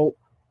 you know,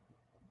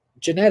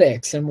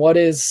 genetics, and what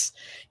is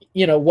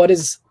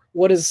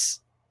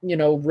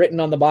written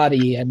on the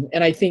body. And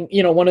I think,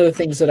 you know, one of the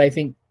things that I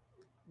think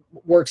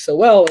works so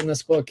well in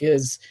this book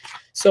is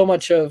so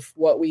much of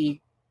what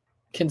we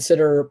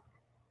consider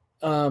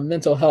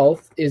mental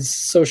health is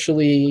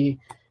socially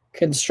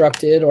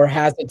constructed or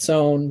has its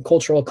own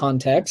cultural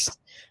context.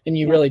 And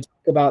you really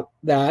talk about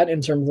that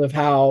in terms of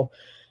how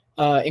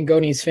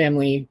Ngoni's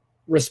family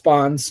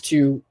responds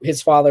to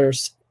his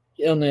father's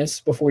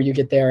illness before you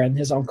get there, and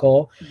his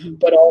uncle,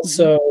 but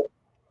also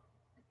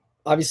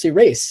obviously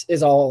race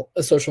is all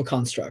a social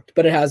construct,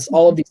 but it has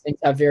all of these things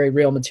have very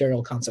real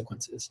material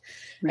consequences.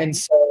 Right. And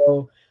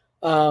so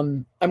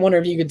I'm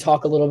wondering if you could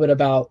talk a little bit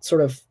about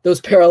sort of those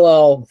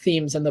parallel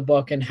themes in the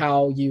book and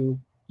how you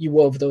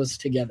wove those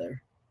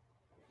together.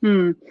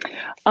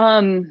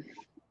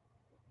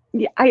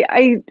 Yeah,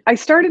 I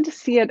started to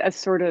see it as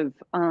sort of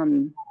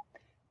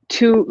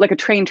like a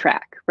train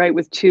track, right?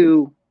 With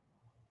two,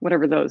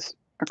 whatever those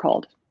are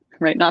called,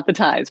 right? Not the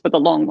ties, but the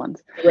long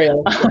ones.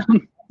 Rails.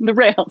 The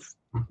rails.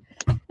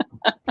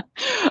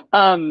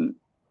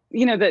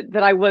 You know,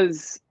 that I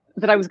was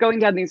going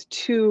down these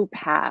two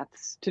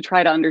paths to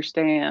try to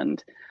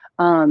understand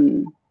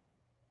the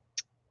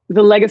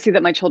legacy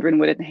that my children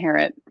would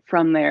inherit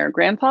from their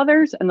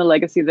grandfathers, and the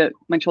legacy that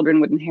my children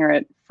would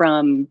inherit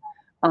from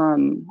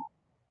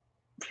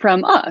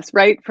us,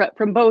 right?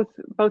 From both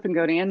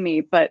Ngoni and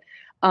me, but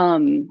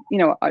you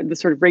know, the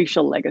sort of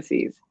racial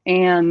legacies.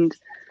 And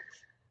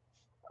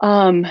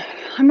I'm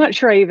not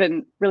sure I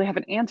even really have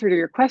an answer to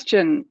your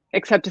question,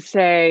 except to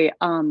say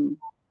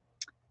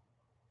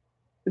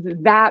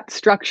that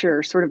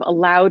structure sort of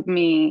allowed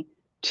me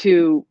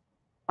to,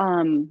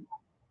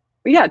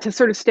 to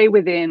sort of stay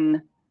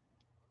within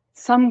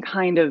some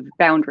kind of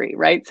boundary,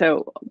 right?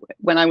 So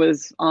when I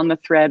was on the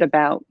thread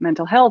about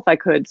mental health, I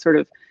could sort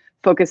of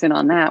focus in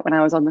on that. When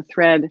I was on the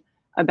thread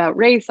about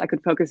race, I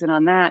could focus in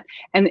on that.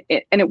 And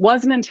it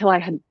wasn't until I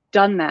had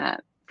done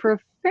that for a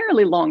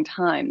fairly long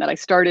time that I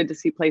started to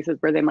see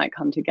places where they might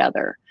come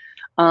together.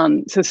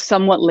 So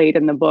somewhat late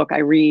in the book, I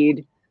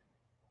read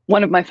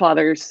one of my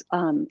father's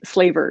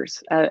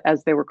slavers,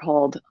 as they were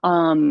called,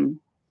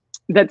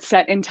 that's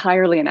set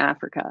entirely in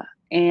Africa.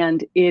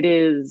 And it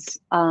is,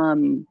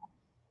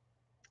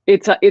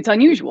 it's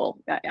unusual.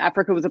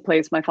 Africa was a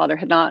place my father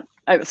had not,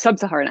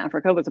 sub-Saharan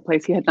Africa was a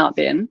place he had not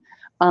been.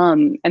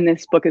 And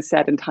this book is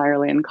set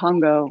entirely in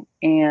Congo.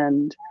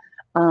 And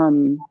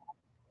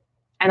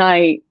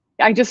I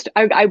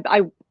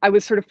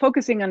was sort of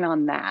focusing in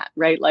on that,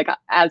 right? Like,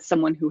 as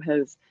someone who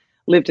has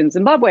lived in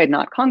Zimbabwe,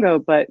 not Congo,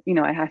 but, you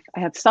know, I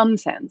have some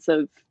sense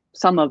of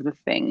some of the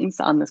things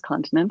on this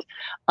continent.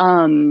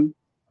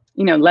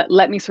 You know,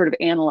 let me sort of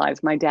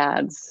analyze my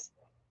dad's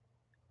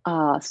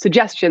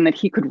suggestion that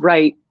he could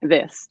write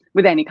this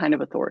with any kind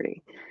of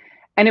authority.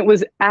 And it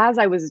was as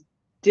I was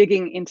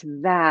digging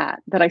into that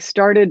I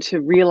started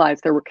to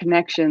realize there were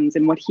connections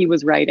in what he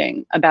was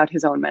writing about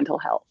his own mental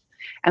health.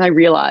 And I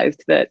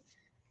realized that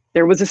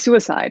there was a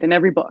suicide in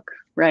every book,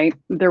 right?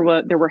 There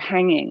were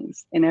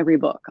hangings in every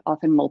book,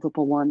 often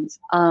multiple ones.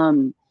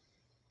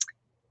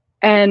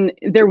 And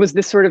there was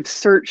this sort of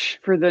search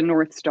for the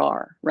North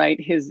Star, right?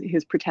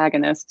 His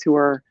protagonists, who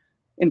are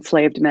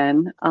enslaved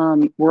men,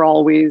 were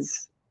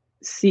always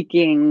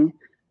seeking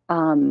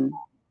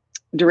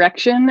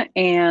direction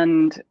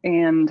and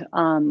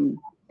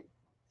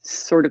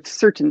sort of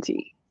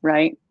certainty,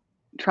 right?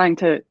 Trying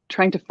to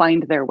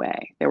find their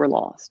way. They were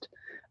lost.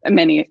 And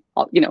many,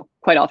 you know,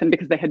 quite often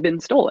because they had been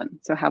stolen.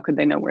 So how could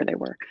they know where they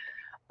were?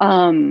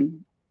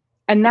 And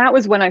that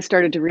was when I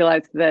started to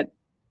realize that,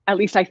 at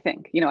least I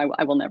think, you know,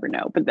 I will never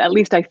know, but at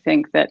least I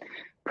think that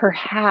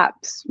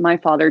perhaps my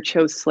father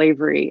chose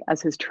slavery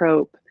as his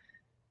trope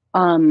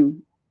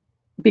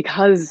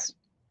because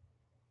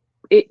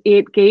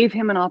it gave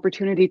him an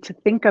opportunity to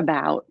think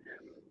about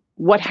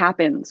what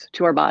happens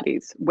to our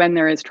bodies when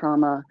there is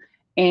trauma,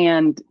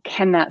 and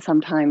can that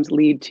sometimes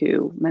lead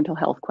to mental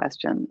health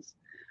questions.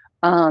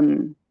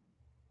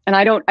 And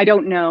I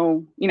don't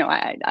know, you know,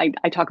 I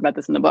talk about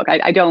this in the book.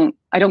 I don't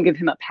give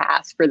him a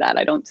pass for that.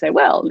 I don't say,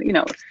 well, you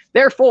know,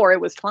 therefore it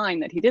was fine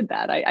that he did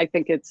that. I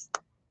think it's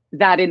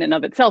that in and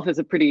of itself is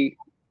a pretty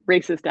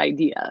racist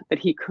idea, that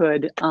he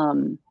could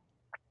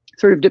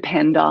sort of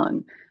depend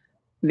on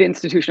the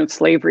institution of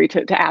slavery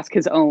to ask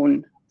his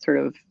own sort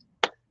of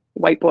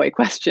white boy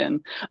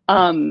question.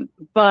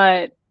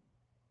 But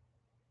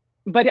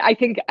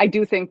I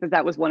do think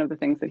that was one of the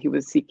things that he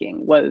was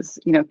seeking was,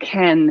 you know,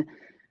 can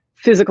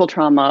physical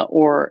trauma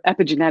or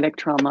epigenetic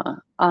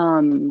trauma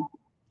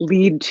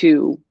lead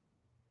to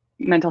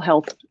mental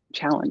health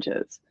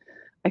challenges?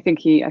 I think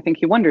he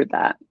wondered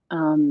that.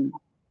 And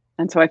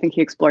so I think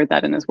he explored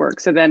that in his work.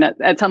 So then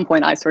at some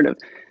point I sort of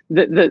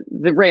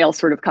the rails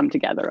sort of come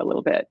together a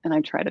little bit, and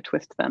I try to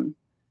twist them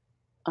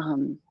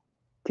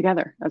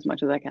together as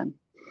much as I can.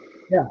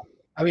 Yeah.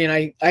 I mean,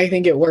 I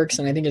think it works,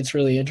 and I think it's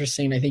really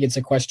interesting. I think it's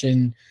a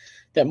question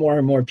that more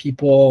and more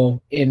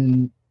people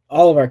in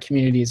all of our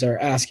communities are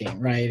asking,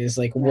 right? Is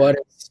like, what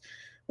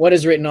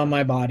is written on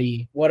my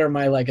body? What are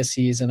my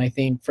legacies? And I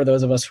think for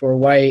those of us who are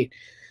white,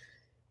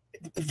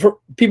 for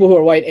people who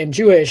are white and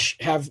Jewish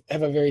have a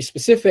very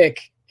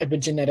specific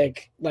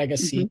epigenetic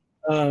legacy.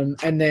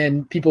 And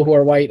then people who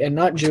are white and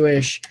not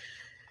Jewish,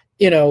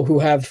 who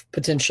have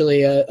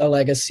potentially a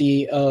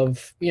legacy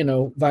of,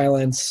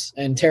 violence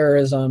and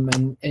terrorism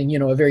and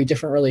a very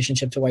different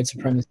relationship to white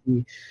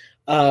supremacy.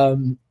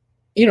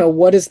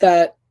 What is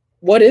that?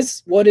 What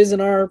is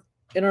in our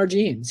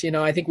genes?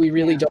 I think we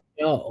really don't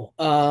know.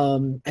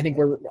 I think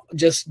we're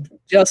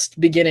just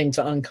beginning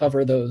to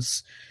uncover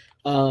those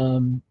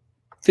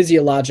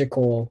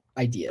physiological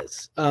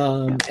ideas.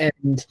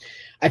 And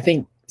I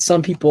think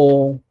some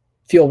people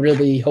feel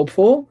really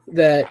hopeful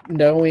that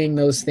knowing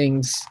those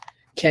things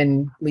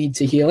can lead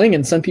to healing,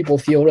 and some people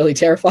feel really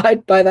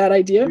terrified by that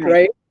idea,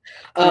 right?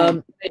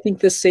 I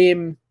think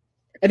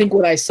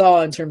what I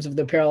saw in terms of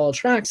the parallel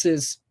tracks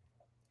is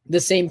the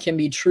same can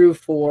be true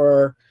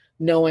for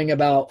knowing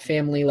about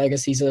family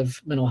legacies of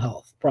mental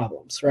health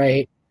problems,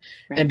 right?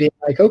 And being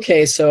like,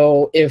 okay,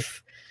 so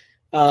if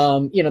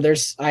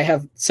I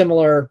have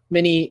similar,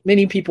 many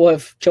people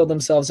have killed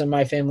themselves in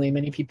my family.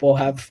 Many people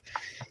have,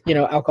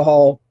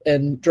 alcohol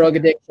and drug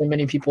addiction.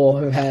 Many people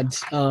have had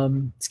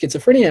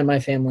schizophrenia in my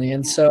family.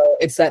 And so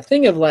it's that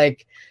thing of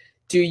like,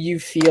 do you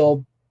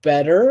feel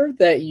better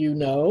that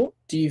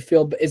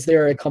is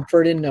there a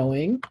comfort in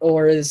knowing,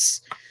 or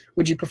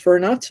would you prefer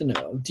not to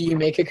know? Do you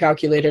make a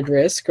calculated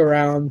risk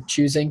around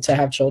choosing to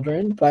have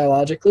children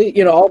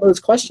biologically? All those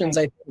questions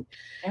I think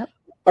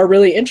are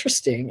really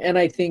interesting. And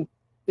I think,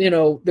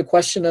 the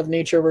question of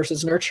nature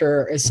versus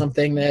nurture is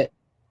something that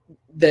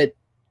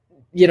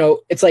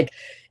it's like,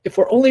 if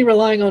we're only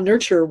relying on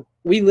nurture,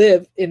 we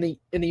live in the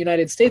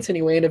United States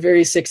anyway, in a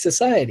very sick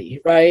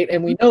society, right?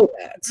 And we know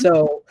that.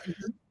 So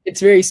it's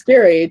very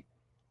scary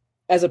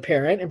as a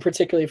parent, and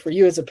particularly for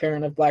you as a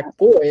parent of Black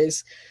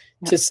boys,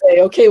 to say,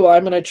 okay, well,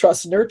 I'm going to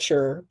trust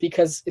nurture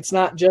because it's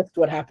not just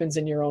what happens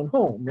in your own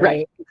home,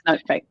 right? It's not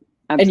right.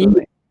 Absolutely.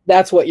 And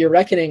that's what you're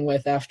reckoning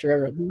with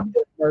after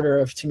the murder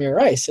of Tamir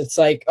Rice. It's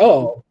like,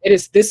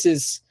 this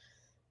is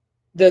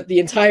the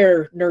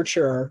entire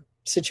nurture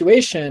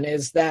situation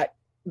is that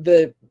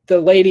the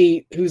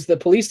lady who's the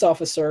police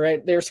officer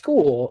at their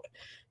school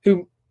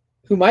who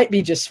might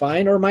be just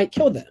fine or might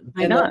kill them.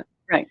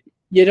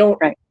 You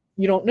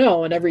don't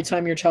know. And every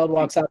time your child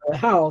walks out of the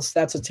house,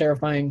 that's a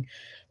terrifying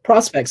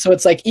prospect. So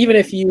it's like, even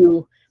if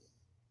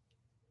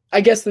I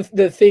guess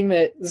the thing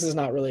that, this is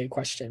not really a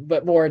question,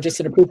 but more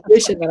just an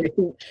appreciation that I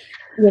think,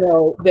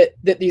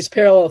 that these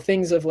parallel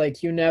things of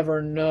like, you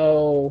never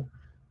know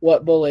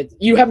what bullet,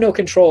 you have no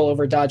control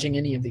over dodging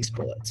any of these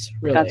bullets,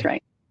 really.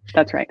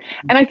 That's right.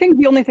 And I think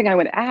the only thing I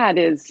would add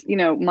is,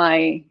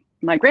 my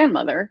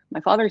grandmother,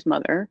 my father's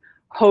mother,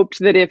 hoped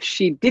that if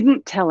she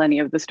didn't tell any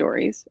of the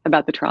stories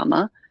about the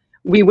trauma,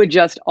 we would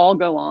just all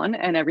go on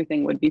and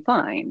everything would be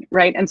fine,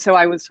 right? And so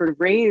I was sort of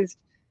raised,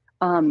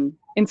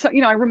 and so,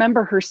 I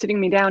remember her sitting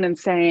me down and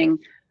saying,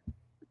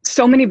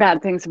 so many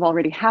bad things have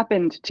already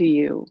happened to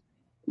you.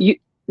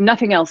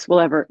 Nothing else will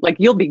ever,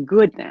 you'll be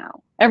good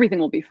now. Everything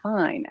will be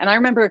fine. And I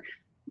remember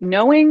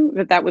knowing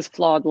that was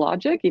flawed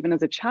logic, even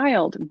as a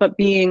child, but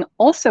being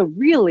also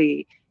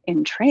really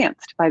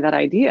entranced by that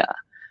idea.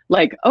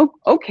 Like, oh,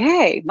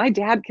 okay, my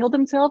dad killed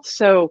himself,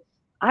 so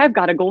I've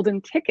got a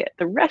golden ticket.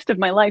 The rest of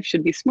my life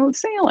should be smooth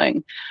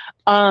sailing.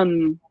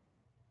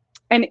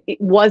 And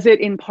was it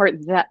in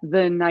part that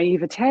the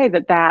naivete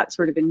that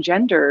sort of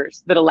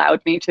engenders that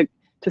allowed me to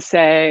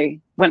say,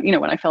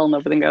 when I fell in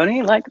love with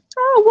Ngoni, like,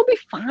 oh, we'll be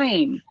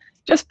fine.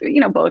 Just,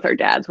 both our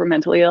dads were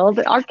mentally ill,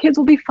 but our kids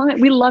will be fine.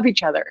 We love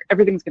each other.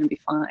 Everything's going to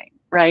be fine,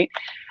 right?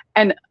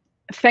 And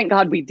thank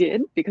God we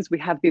did, because we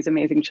have these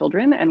amazing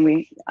children and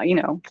we,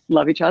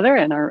 love each other,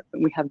 and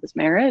we have this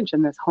marriage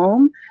and this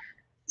home.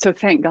 So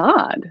thank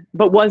God.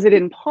 But was it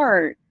in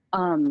part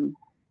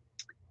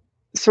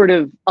sort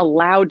of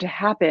allowed to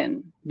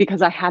happen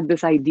because I had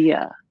this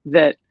idea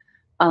that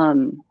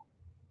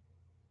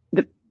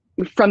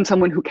from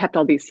someone who kept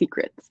all these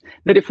secrets,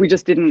 that if we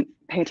just didn't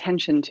pay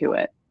attention to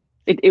it,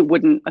 it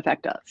wouldn't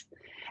affect us.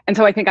 And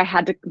so I think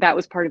that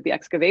was part of the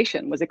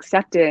excavation, was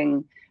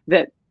accepting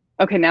that,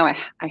 okay, now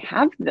I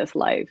have this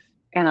life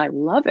and I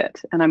love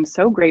it and I'm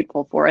so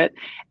grateful for it.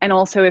 And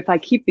also, if I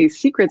keep these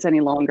secrets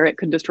any longer, it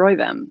could destroy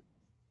them.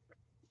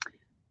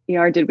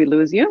 ER, did we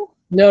lose you?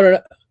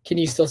 No. Can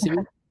you still see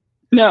me?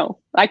 No,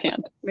 I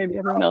can't. Maybe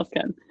everyone else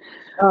can.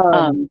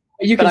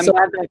 You but can. I'm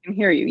glad that I can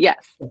hear you.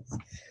 Yes.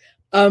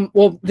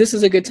 Well, this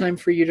is a good time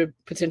for you to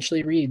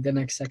potentially read the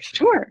next section.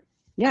 Sure.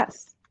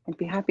 Yes, I'd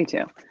be happy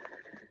to.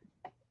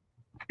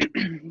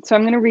 So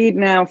I'm going to read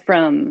now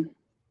from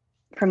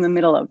the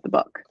middle of the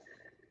book.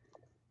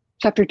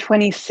 Chapter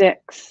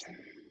 26.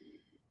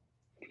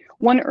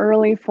 One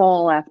early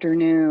fall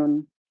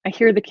afternoon, I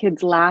hear the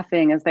kids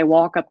laughing as they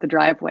walk up the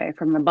driveway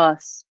from the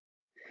bus.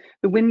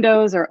 The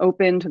windows are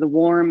open to the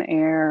warm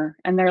air,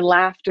 and their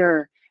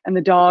laughter and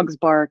the dog's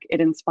bark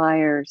it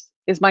inspires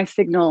is my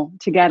signal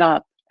to get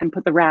up and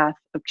put the wrath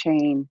of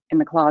Chain in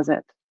the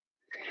closet.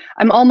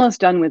 I'm almost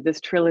done with this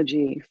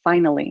trilogy,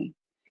 finally.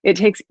 It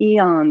takes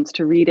eons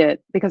to read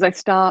it because I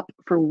stop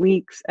for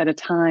weeks at a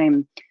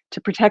time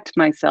to protect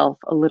myself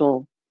a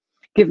little,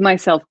 give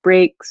myself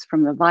breaks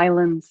from the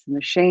violence and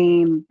the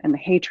shame and the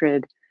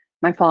hatred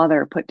my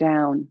father put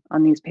down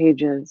on these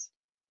pages.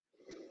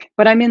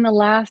 But I'm in the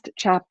last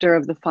chapter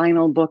of the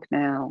final book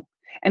now,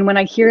 and when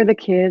I hear the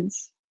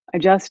kids, I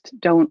just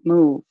don't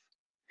move.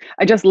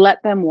 I just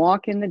let them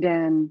walk in the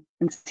den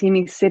and see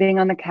me sitting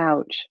on the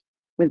couch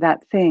with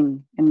that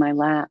thing in my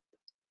lap.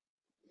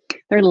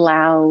 They're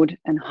loud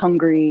and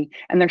hungry,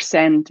 and their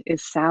scent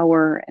is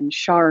sour and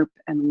sharp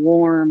and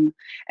warm,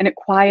 and it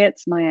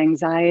quiets my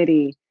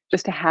anxiety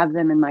just to have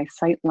them in my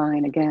sight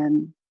line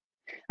again.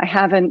 I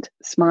haven't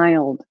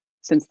smiled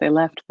since they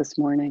left this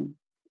morning.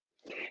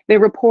 They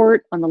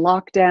report on the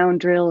lockdown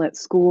drill at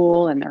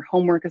school and their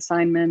homework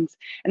assignments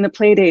and the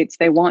play dates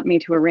they want me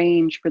to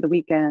arrange for the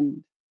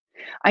weekend.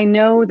 I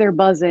know their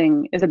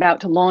buzzing is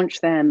about to launch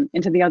them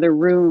into the other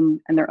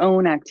room and their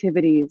own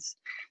activities.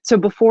 So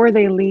before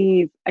they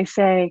leave, I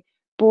say,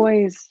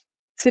 boys,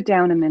 sit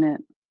down a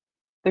minute.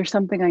 There's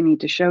something I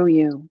need to show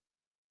you.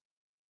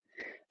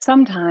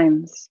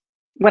 Sometimes,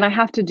 when I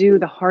have to do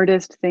the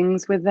hardest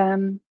things with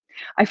them,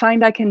 I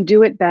find I can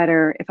do it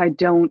better if I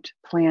don't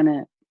plan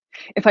it.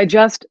 If I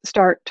just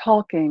start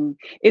talking,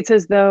 it's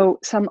as though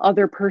some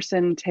other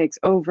person takes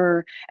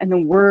over and the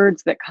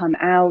words that come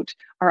out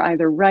are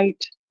either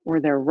right or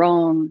they're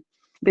wrong.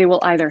 They will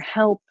either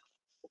help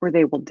or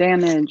they will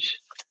damage,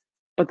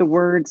 but the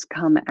words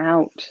come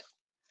out.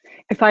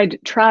 If I'd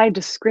tried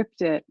to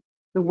script it,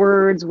 the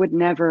words would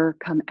never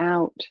come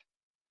out.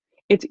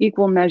 It's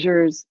equal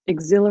measures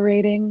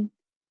exhilarating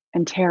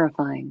and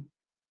terrifying.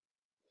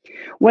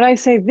 What I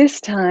say this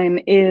time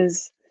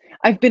is,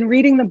 I've been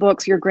reading the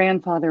books your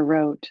grandfather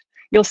wrote.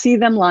 You'll see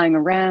them lying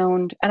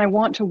around, and I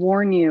want to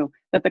warn you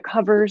that the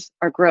covers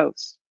are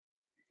gross.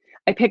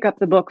 I pick up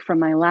the book from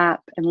my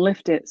lap and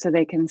lift it so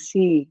they can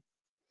see.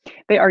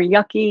 They are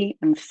yucky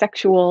and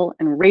sexual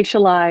and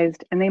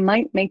racialized, and they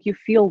might make you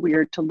feel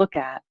weird to look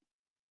at.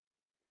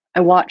 I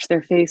watch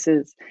their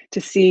faces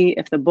to see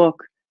if the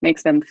book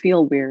makes them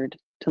feel weird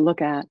to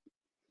look at,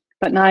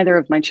 but neither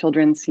of my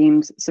children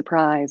seems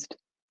surprised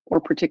or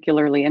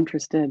particularly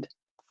interested.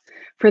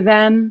 For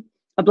them,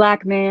 a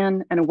Black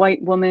man and a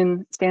white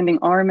woman standing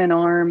arm in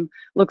arm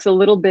looks a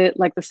little bit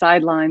like the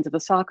sidelines of a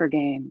soccer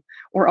game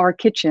or our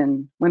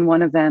kitchen when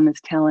one of them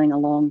is telling a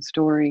long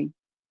story.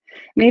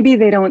 Maybe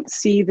they don't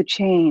see the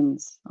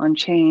chains on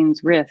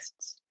Chain's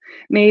wrists.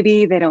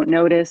 Maybe they don't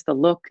notice the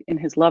look in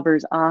his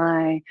lover's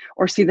eye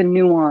or see the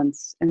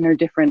nuance in their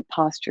different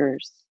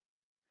postures.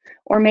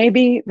 Or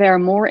maybe they are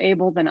more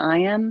able than I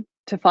am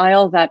to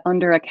file that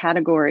under a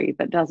category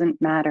that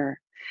doesn't matter,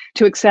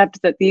 to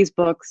accept that these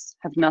books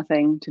have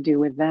nothing to do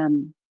with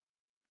them.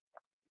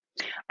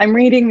 I'm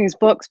reading these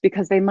books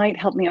because they might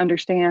help me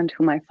understand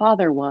who my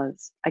father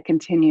was, I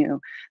continue,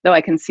 though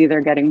I can see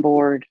they're getting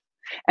bored.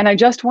 And I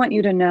just want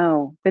you to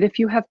know that if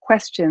you have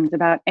questions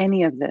about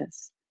any of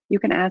this, you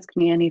can ask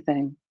me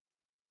anything.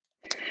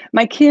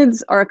 My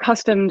kids are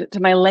accustomed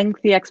to my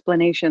lengthy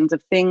explanations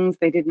of things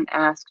they didn't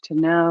ask to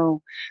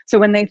know. So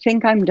when they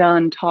think I'm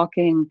done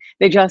talking,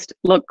 they just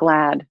look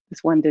glad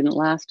this one didn't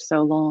last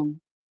so long.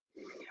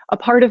 A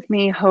part of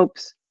me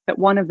hopes that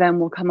one of them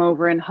will come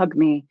over and hug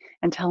me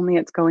and tell me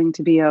it's going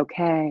to be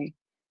okay,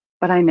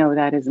 but I know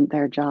that isn't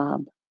their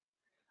job.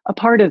 A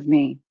part of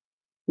me,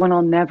 one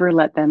I'll never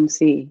let them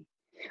see,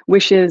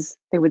 wishes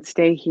they would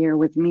stay here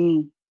with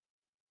me.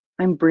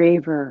 I'm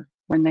braver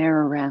when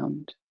they're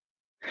around.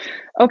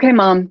 Okay,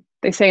 Mom,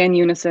 they say in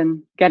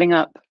unison, getting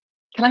up.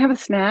 Can I have a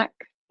snack?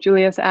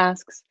 Julius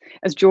asks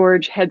as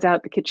George heads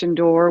out the kitchen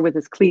door with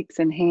his cleats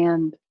in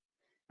hand.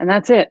 And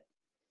that's it.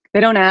 They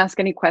don't ask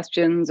any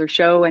questions or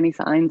show any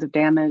signs of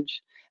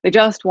damage. They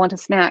just want a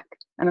snack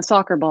and a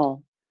soccer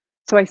ball.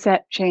 So I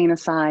set Chain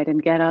aside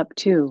and get up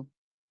too,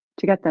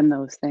 to get them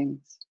those things.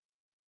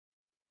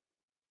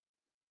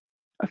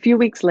 A few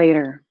weeks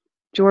later,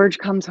 George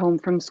comes home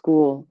from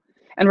school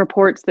and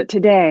reports that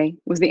today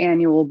was the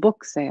annual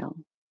book sale.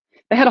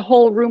 They had a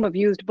whole room of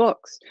used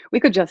books. We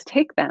could just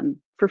take them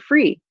for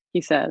free,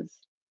 he says.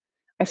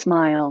 I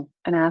smile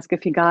and ask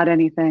if he got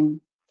anything.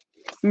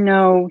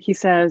 No, he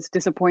says,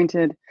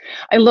 disappointed.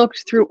 I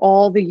looked through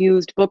all the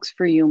used books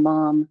for you,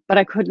 Mom, but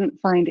I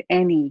couldn't find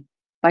any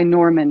by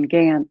Norman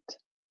Gant.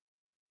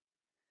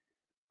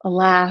 A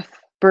laugh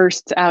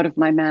bursts out of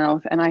my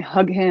mouth, and I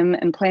hug him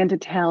and plan to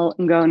tell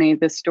Ngoni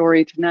this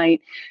story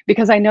tonight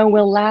because I know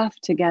we'll laugh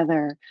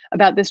together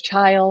about this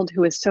child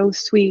who is so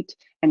sweet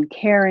and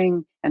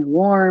caring and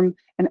warm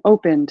and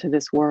open to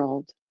this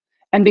world.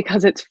 And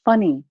because it's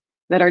funny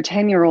that our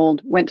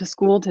 10-year-old went to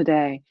school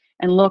today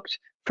and looked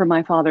for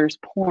my father's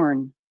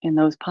porn in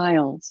those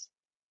piles.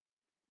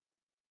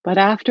 But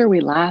after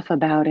we laugh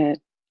about it,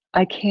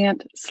 I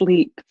can't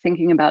sleep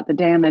thinking about the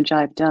damage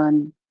I've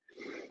done.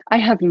 I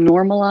have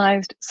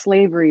normalized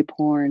slavery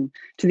porn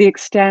to the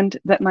extent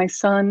that my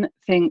son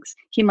thinks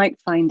he might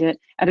find it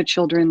at a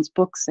children's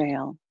book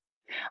sale.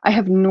 I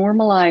have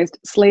normalized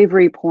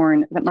slavery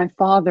porn that my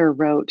father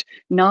wrote,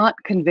 not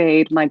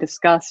conveyed my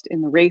disgust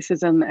in the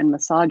racism and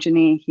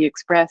misogyny he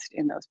expressed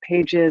in those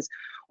pages,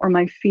 or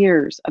my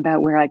fears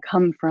about where I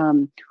come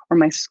from, or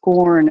my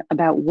scorn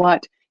about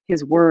what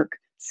his work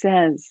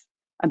says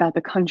about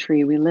the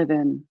country we live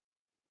in.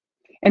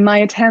 In my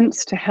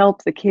attempts to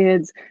help the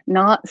kids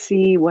not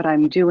see what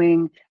I'm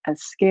doing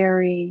as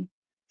scary,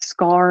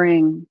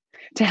 scarring,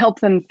 to help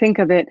them think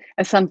of it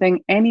as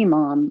something any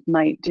mom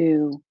might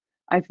do,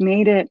 I've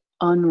made it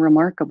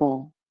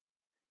unremarkable.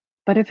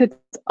 But if it's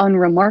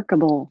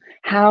unremarkable,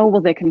 how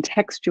will they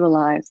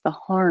contextualize the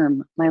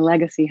harm my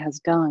legacy has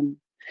done?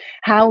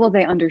 How will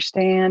they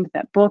understand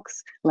that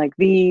books like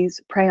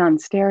these prey on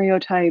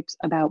stereotypes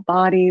about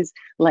bodies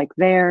like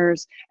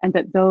theirs, and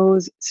that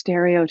those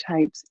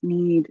stereotypes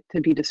need to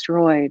be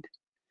destroyed?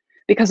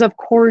 Because of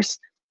course,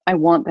 I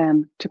want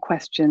them to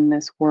question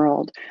this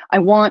world. I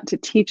want to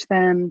teach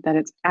them that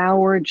it's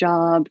our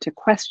job to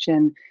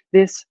question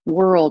this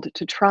world,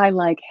 to try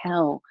like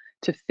hell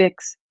to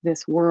fix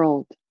this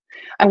world.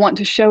 I want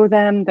to show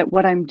them that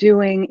what I'm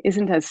doing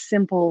isn't as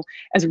simple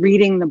as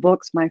reading the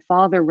books my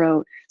father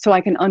wrote so I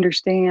can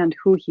understand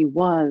who he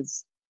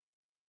was.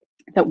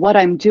 That what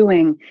I'm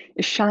doing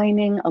is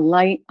shining a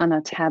light on a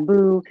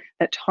taboo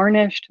that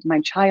tarnished my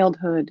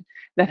childhood,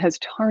 that has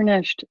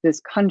tarnished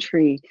this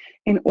country,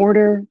 in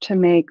order to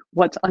make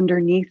what's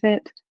underneath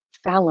it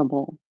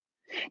fallible.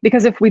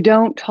 Because if we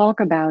don't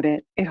talk about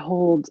it, it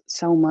holds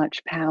so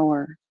much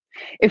power.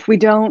 If we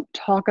don't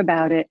talk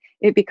about it,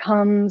 it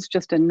becomes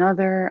just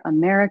another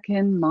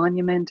American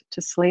monument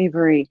to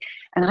slavery,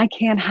 and I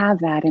can't have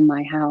that in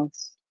my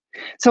house.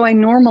 So I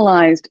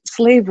normalized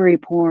slavery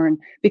porn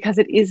because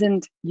it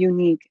isn't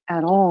unique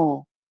at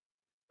all,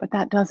 but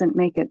that doesn't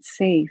make it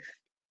safe.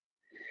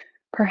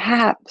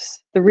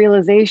 Perhaps the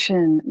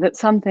realization that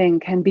something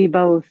can be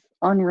both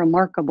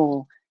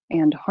unremarkable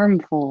and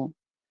harmful.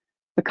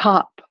 The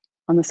cop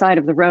on the side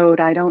of the road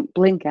I don't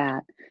blink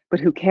at, but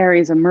who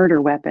carries a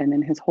murder weapon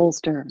in his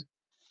holster,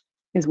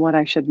 is what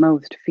I should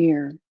most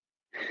fear.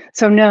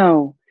 So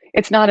no,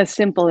 it's not as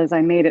simple as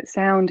I made it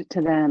sound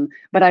to them,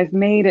 but I've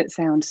made it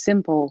sound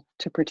simple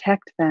to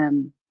protect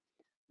them.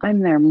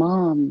 I'm their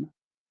mom.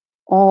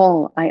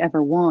 All I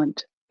ever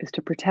want is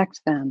to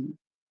protect them.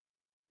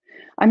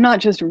 I'm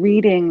not just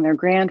reading their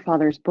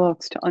grandfather's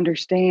books to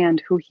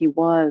understand who he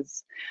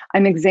was.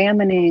 I'm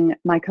examining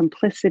my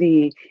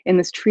complicity in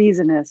this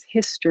treasonous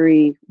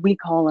history we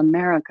call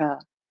America,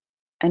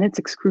 and it's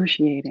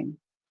excruciating.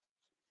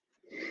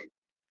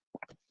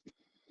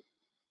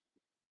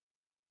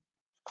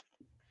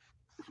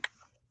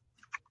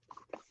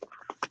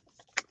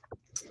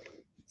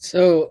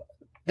 So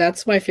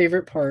that's my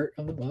favorite part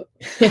of the book.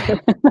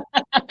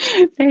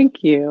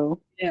 Thank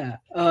you. Yeah.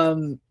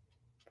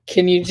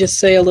 Can you just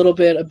say a little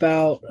bit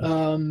about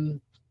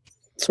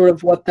sort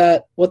of what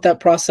that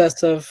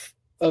process of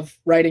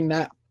writing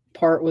that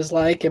part was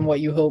like, and what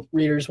you hope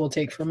readers will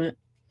take from it?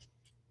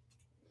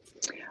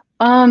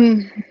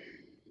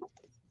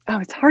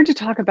 It's hard to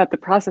talk about the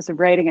process of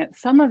writing it.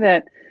 Some of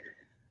it,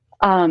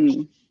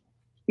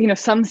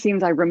 some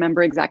scenes I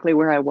remember exactly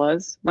where I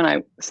was when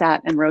I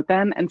sat and wrote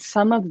them, and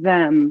some of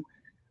them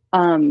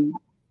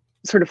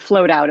sort of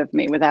flowed out of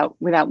me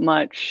without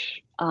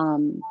much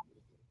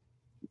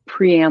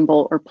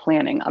preamble or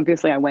planning.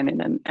 Obviously, I went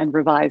in and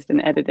revised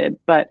and edited,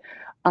 but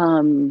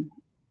I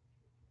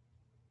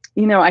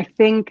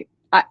think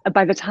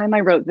by the time I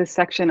wrote this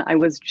section, I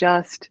was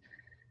just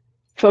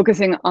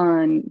focusing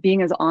on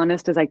being as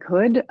honest as I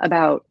could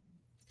about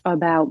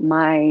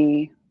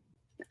my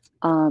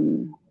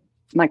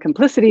my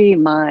complicity,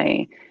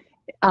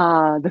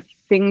 the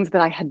things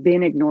that I had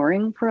been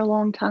ignoring for a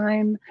long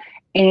time,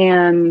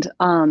 and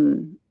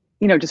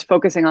just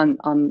focusing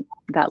on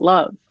that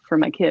love for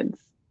my kids.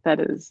 That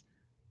is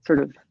sort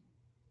of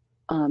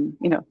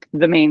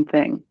the main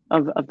thing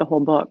of the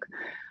whole book.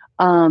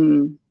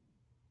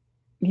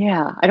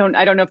 Yeah, I don't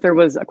know if there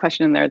was a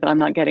question in there that I'm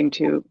not getting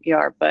to,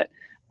 ER, but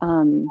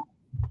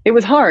it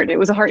was hard. It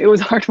was a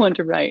hard one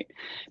to write.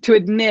 To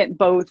admit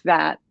both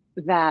that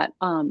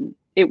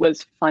it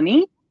was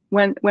funny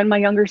when my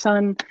younger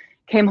son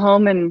came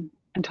home and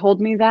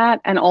told me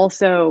that, and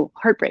also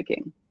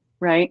heartbreaking,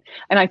 right?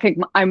 And I think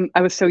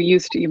I was so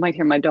used to, you might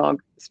hear my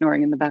dog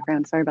snoring in the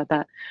background, sorry about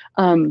that.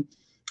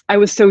 I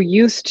was so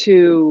used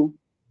to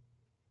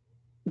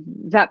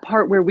that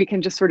part where we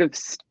can just sort of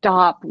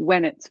stop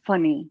when it's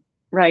funny,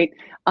 right?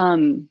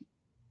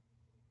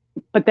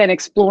 But then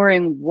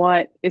exploring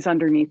what is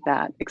underneath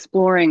that,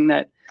 exploring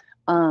that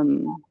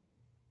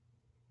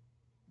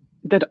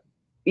the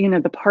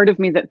part of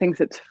me that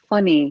thinks it's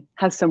funny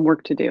has some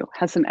work to do,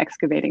 has some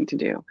excavating to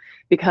do,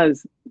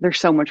 because there's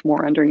so much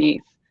more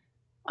underneath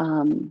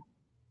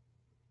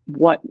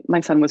what my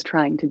son was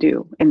trying to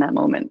do in that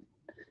moment,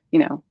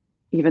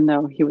 even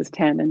though he was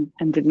 10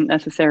 and didn't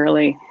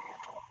necessarily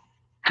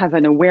have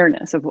an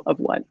awareness of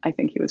what I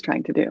think he was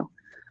trying to do.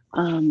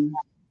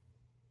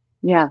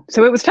 Yeah,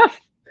 so it was tough.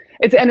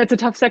 It's a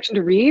tough section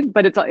to read,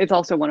 but it's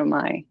also one of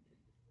my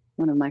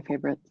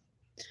favorites.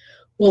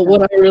 Well,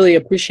 what I really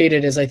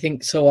appreciated is I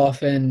think so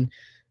often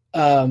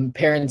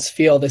parents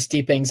feel this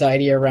deep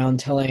anxiety around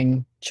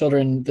telling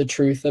children the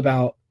truth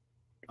about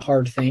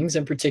hard things,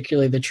 and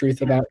particularly the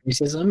truth about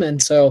racism.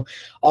 And so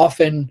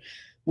often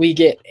we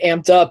get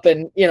amped up,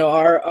 and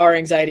our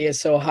anxiety is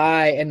so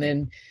high, and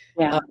then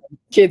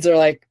kids are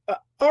like,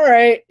 all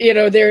right,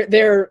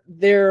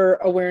 their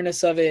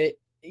awareness of it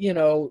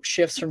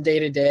shifts from day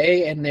to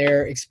day, and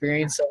their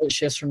experience of it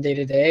shifts from day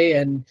to day,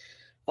 and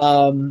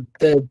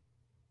the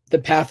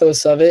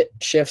pathos of it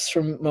shifts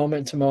from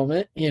moment to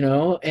moment,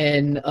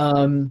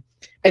 and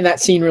that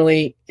scene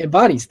really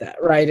embodies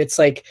that, right? It's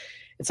like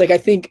I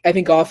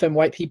think often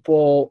white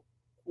people,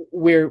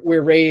 we're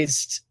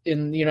raised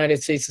in the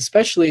United States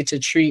especially to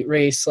treat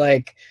race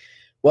like,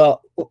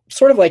 well,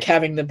 sort of like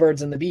having the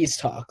birds and the bees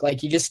talk.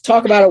 Like you just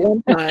talk about it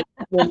one time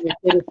when your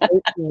kid is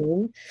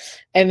 13,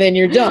 and then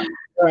you're done,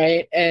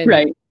 right?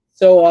 And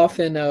so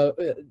often,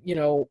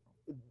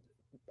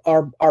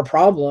 our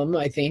problem,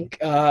 I think,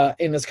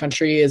 in this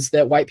country is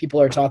that white people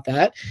are taught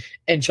that,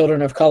 and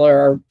children of color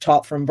are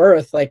taught from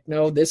birth, like,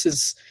 no,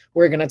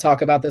 we're going to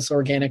talk about this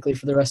organically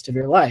for the rest of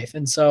your life.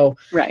 And so,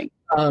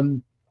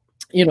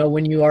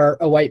 when you are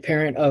a white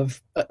parent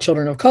of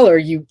children of color,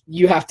 you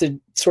have to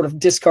sort of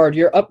discard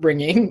your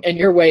upbringing and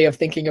your way of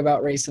thinking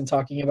about race and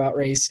talking about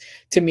race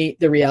to meet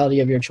the reality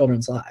of your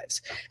children's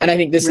lives. And I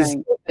think this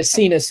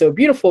scene is so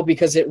beautiful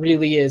because it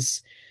really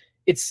is,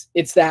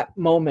 it's that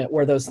moment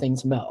where those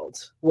things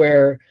meld,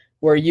 where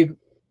you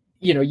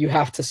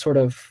have to sort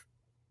of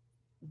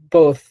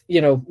both,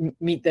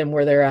 meet them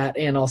where they're at,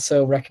 and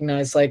also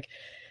recognize, like,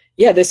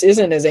 yeah, this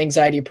isn't as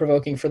anxiety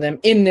provoking for them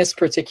in this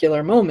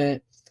particular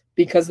moment,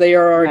 because they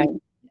are already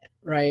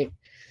right.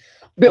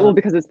 But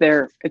because it's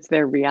their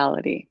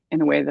reality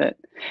in a way that,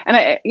 and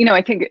I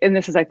think, and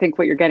this is, I think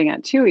what you're getting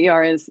at too,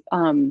 ER, is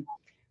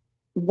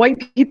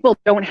white people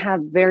don't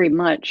have very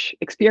much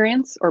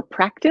experience or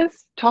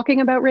practice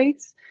talking about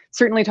race,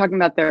 certainly talking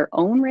about their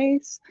own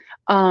race,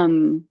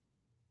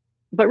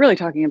 but really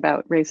talking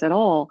about race at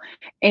all.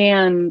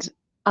 And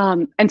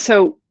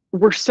so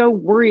we're so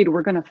worried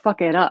we're going to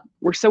fuck it up.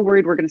 We're so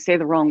worried we're going to say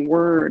the wrong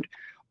word,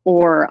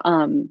 or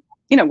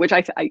which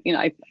I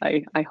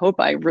hope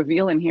I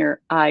reveal in here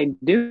I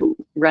do,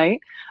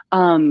 right?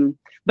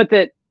 But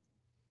that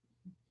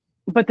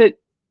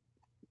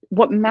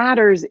what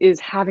matters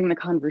is having the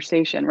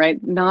conversation, right?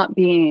 Not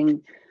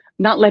letting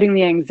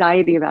the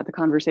anxiety about the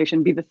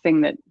conversation be the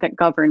thing that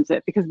governs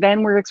it, because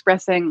then we're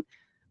expressing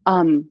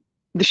the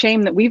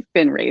shame that we've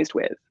been raised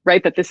with,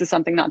 right? That this is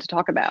something not to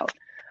talk about.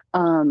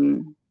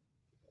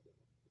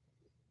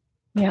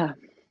 Yeah.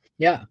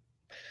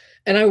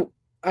 And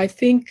I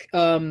think,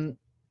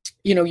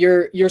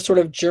 your sort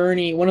of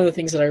journey, one of the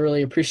things that I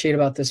really appreciate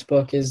about this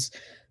book is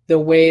the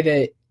way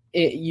that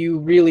you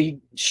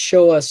really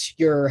show us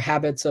your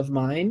habits of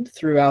mind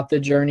throughout the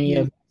journey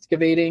of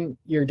excavating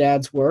your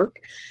dad's work.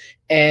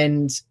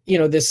 And,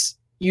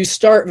 you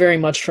start very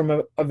much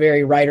from a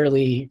very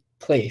writerly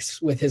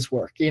place with his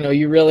work.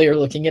 You really are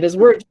looking at his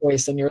word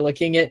choice, and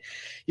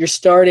you're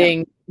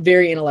starting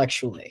very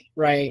intellectually,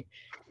 right?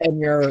 And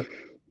your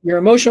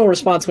emotional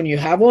response when you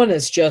have one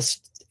is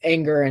just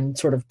anger and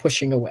sort of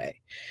pushing away.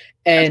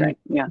 And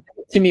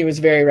to me, it was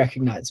very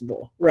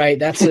recognizable, right?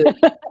 That's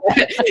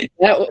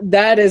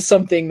that is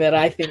something that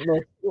I think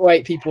most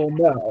white people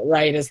know,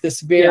 right? Is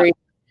this very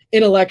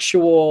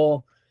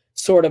intellectual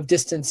sort of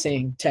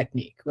distancing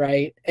technique,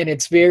 right? And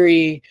it's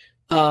very,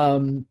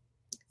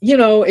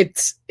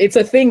 it's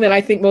a thing that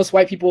I think most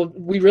white people,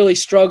 we really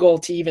struggle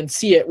to even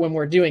see it when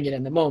we're doing it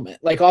in the moment.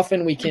 Like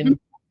often we can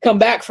come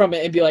back from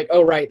it and be like,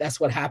 oh, right, that's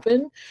what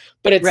happened.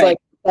 But it's like,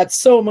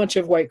 that's so much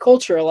of white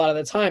culture a lot of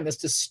the time, is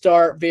to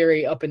start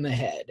very up in the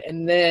head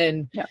and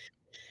then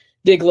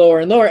dig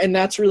lower and lower. And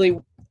that's really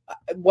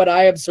what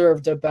I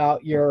observed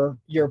about your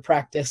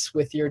practice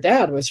with your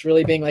dad, was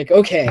really being like,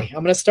 okay,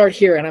 I'm going to start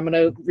here, and I'm going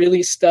to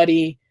really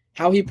study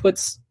how he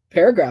puts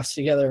paragraphs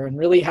together, and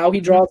really how he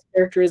draws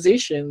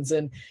characterizations.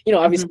 And,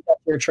 obviously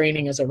that's your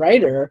training as a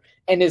writer,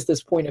 and is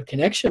this point of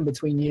connection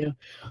between you.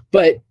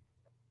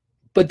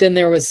 But then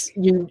there was,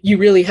 you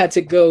really had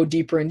to go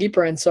deeper and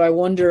deeper. And so I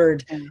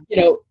wondered,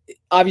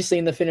 obviously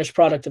in the finished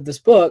product of this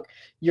book,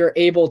 you're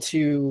able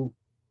to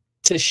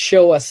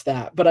show us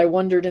that. But I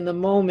wondered in the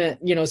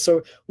moment,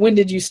 so when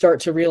did you start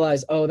to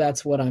realize, oh,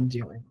 that's what I'm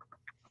doing?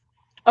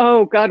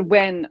 Oh God,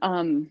 when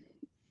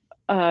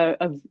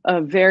a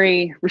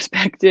very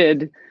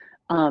respected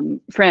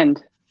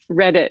friend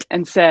read it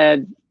and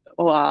said,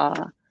 oh,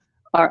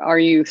 are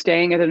you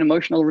staying at an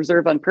emotional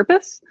reserve on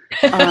purpose?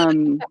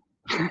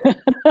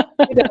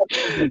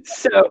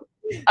 So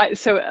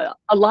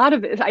a lot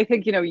of it, I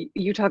think,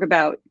 you talk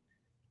about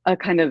a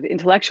kind of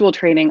intellectual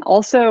training.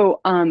 Also,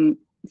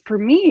 for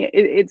me,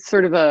 it's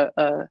sort of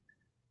a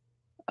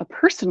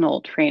personal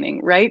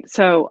training, right?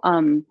 So,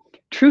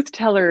 truth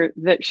teller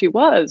that she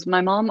was,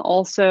 my mom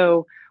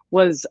also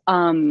was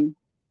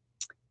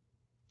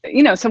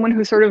you know, someone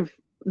who sort of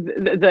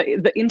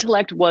the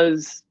intellect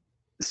was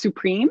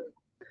supreme.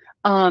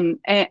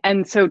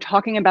 And so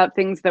talking about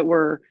things that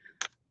were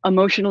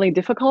emotionally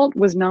difficult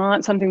was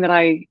not something that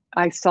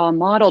I saw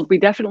modeled. We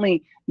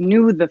definitely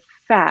knew the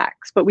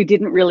facts, but we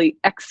didn't really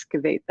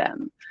excavate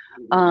them.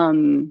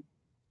 And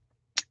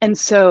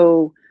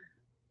so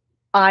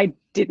I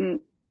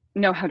didn't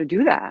know how to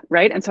do that,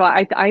 right? And so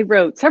I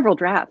wrote several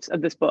drafts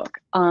of this book,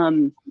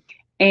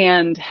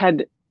 and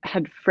had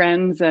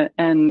friends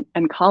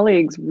and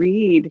colleagues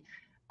read,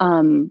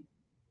 and,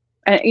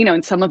 you know,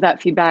 and some of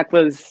that feedback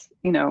was,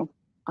 you know,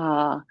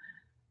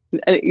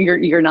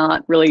 you're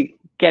not really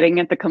getting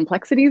at the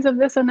complexities of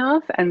this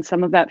enough. And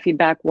some of that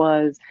feedback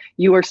was,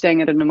 you are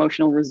staying at an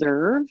emotional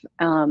reserve.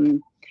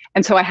 And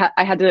so I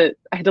had to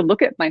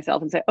look at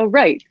myself and say, oh,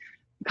 right,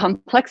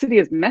 complexity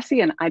is messy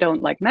and I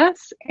don't like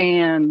mess,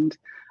 and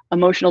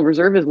emotional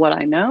reserve is what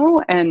I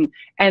know, and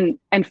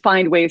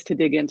find ways to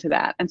dig into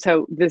that. And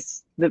so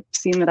the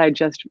scene that I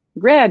just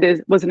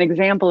read was an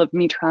example of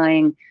me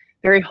trying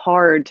very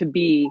hard to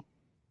be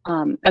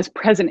as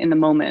present in the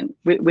moment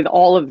with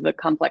all of the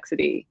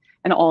complexity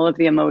and all of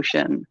the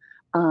emotion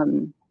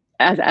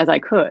as I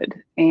could.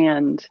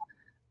 And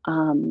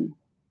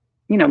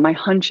you know, my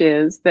hunch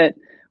is that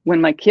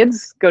when my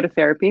kids go to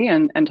therapy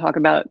and talk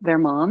about their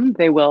mom,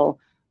 they will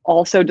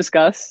also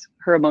discuss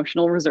her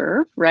emotional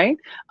reserve, right?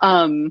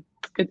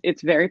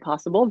 It's very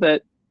possible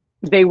that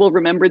they will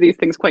remember these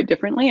things quite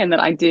differently, and that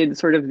I did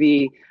sort of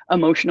the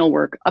emotional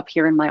work up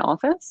here in my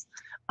office.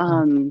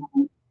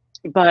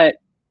 But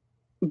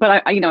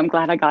I, you know, I'm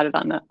glad I got it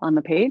on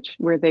the page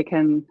where they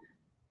can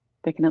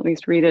at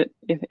least read it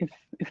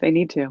if they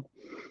need to.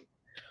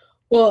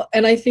 Well,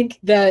 and I think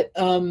that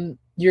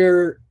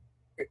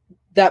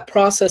that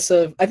process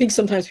of, I think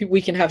sometimes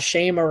we can have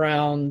shame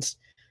around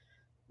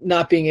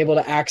not being able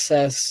to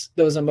access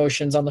those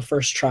emotions on the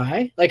first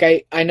try. Like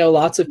I know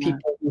lots of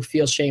people who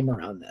feel shame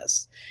around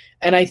this.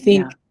 And I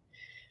think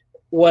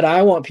what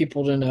I want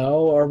people to know,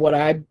 or what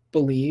I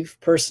believe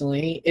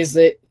personally, is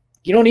that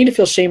you don't need to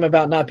feel shame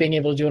about not being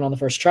able to do it on the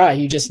first try.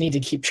 You just need to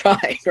keep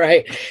trying,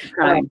 right?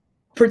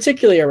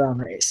 Particularly around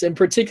race, and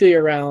particularly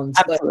around,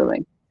 absolutely.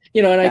 Like,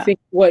 you know, and I think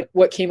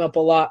what came up a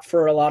lot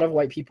for a lot of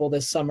white people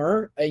this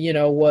summer, you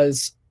know,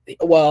 was,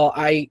 well,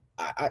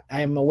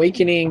 I'm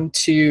awakening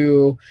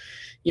to,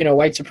 you know,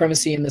 white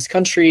supremacy in this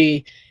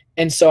country,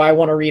 and so I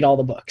want to read all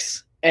the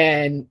books.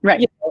 And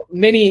you know,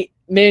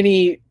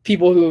 many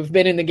people who have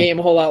been in the game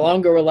a whole lot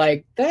longer were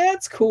like,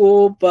 that's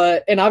cool,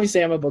 but, and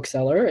obviously I'm a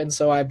bookseller, and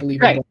so I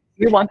believe in books.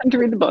 You want them to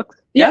read the books.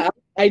 Yeah,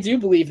 I do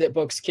believe that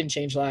books can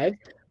change lives,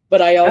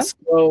 but I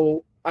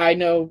also I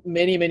know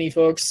many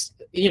folks,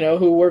 you know,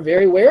 who were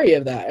very wary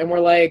of that, and were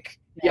like,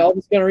 y'all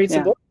just gonna read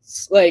some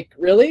books? Like,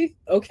 really?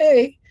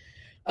 Okay.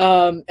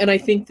 And I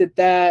think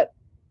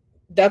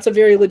that's a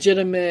very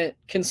legitimate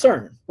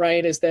concern,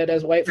 right? Is that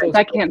as white folks,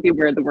 that can't be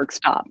where the work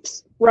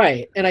stops.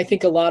 Right. And I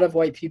think a lot of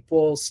white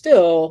people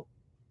still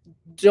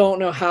don't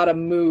know how to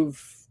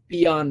move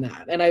beyond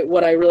that. And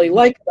what I really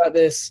like about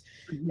this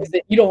is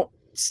that you don't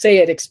say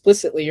it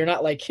explicitly. You're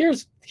not like,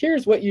 here's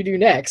what you do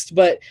next,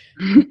 but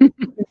you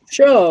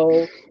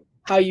show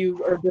how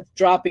you are just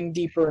dropping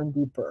deeper and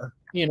deeper,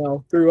 you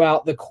know,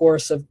 throughout the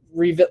course of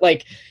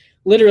like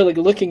literally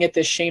looking at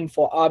this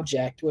shameful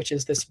object, which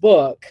is this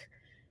book.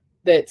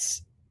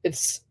 It's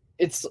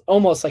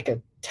almost like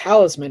a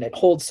talisman. It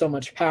holds so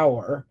much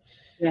power.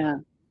 Yeah.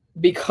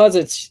 Because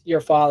it's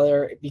your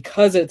father,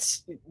 because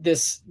it's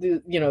this,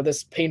 you know,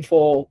 this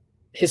painful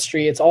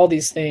history, it's all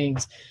these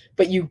things,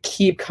 but you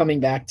keep coming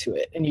back to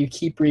it and you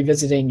keep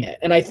revisiting it.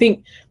 And I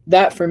think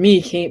that for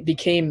me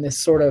became this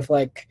sort of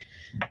like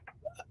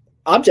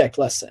object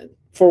lesson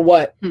for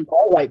what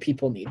all white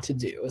people need to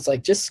do. It's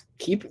like, just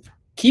keep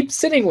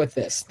sitting with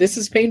this. This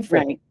is painful.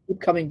 Right.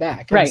 Keep coming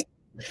back. Right.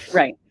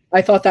 Right.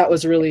 I thought that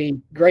was really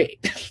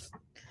great.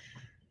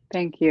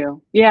 Thank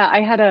you. Yeah,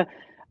 I had a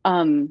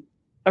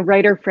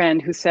writer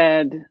friend who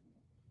said,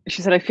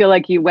 I feel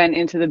like you went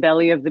into the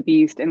belly of the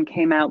beast and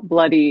came out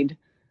bloodied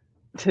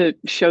to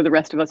show the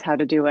rest of us how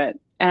to do it.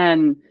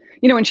 And,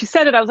 you know, when she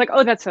said it, I was like,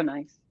 oh, that's so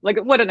nice. Like,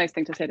 what a nice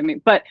thing to say to me.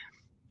 But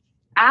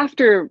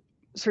after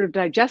sort of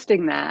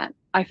digesting that,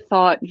 I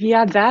thought,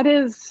 yeah,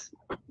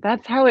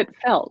 that's how it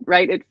felt,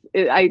 right?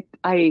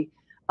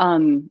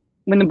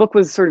 When the book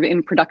was sort of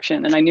in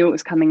production and I knew it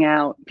was coming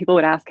out, people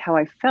would ask how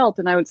I felt,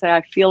 and I would say,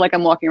 I feel like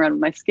I'm walking around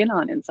with my skin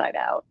on inside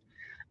out.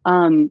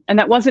 And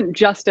that wasn't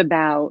just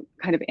about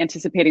kind of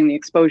anticipating the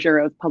exposure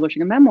of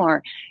publishing a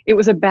memoir. It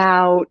was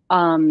about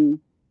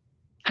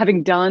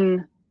having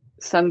done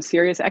some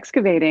serious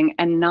excavating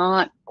and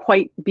not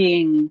quite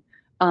being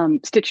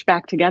stitched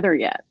back together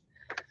yet.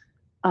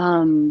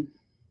 You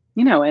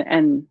know,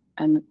 and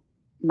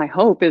my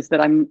hope is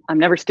that I'm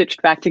never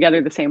stitched back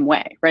together the same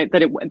way, right?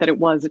 That it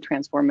was a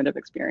transformative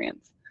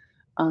experience.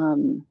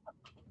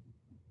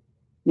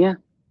 Yeah.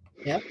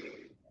 Yeah.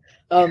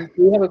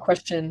 We have a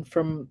question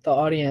from the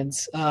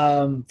audience,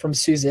 from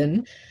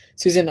Susan.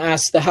 Susan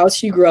asked, the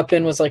house you grew up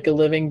in was like a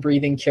living,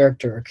 breathing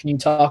character. Can you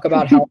talk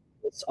about how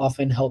this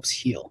often helps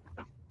heal?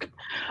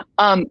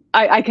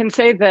 I can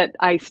say that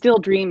I still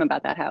dream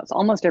about that house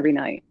almost every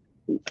night.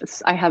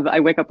 I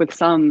wake up with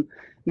some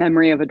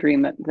memory of a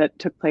dream that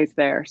took place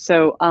there.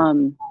 So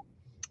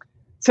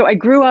so I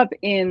grew up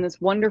in this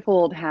wonderful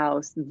old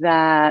house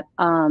that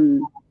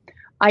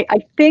I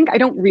think, I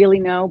don't really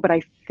know, but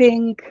I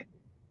think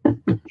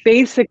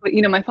basically,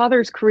 you know, my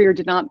father's career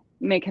did not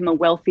make him a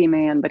wealthy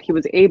man, but he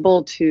was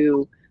able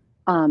to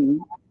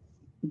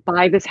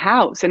buy this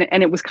house,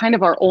 and it was kind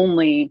of our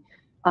only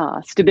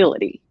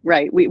stability,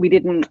 right? We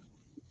didn't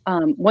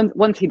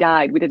once he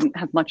died, we didn't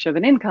have much of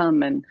an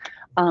income, and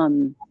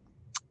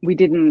we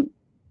didn't.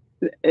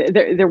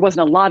 There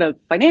wasn't a lot of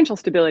financial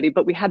stability,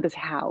 but we had this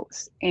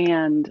house,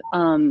 and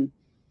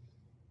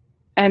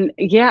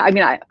yeah, I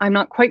mean, I'm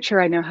not quite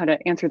sure I know how to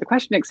answer the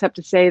question except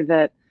to say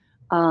that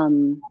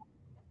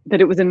that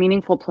it was a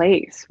meaningful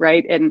place,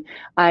 right? And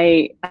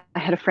I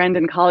had a friend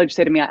in college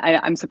say to me,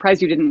 I'm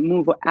surprised you didn't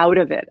move out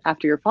of it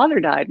after your father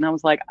died. And I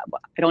was like,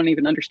 I don't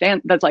even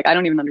understand. That's like, I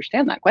don't even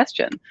understand that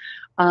question.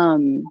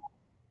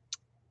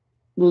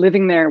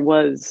 Living there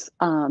was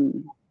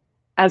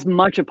as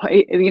much a,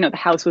 you know, the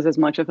house was as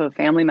much of a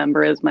family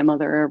member as my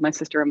mother or my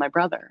sister or my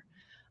brother.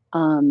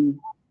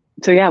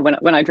 So yeah,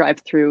 when I drive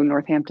through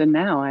Northampton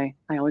now, I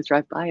always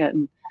drive by it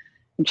and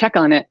check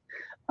on it.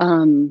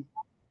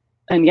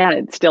 And yeah,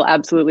 it still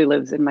absolutely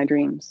lives in my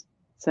dreams.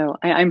 So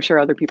I'm sure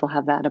other people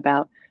have that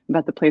about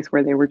the place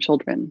where they were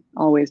children,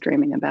 always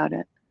dreaming about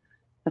it.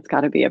 That's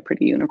got to be a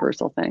pretty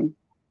universal thing.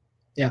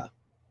 Yeah.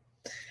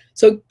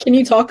 So can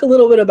you talk a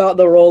little bit about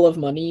the role of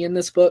money in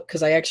this book?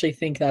 Because I actually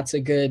think that's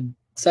a good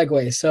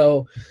segue.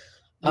 So,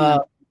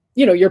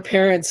 you know, your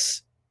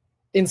parents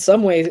in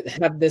some ways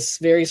have this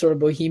very sort of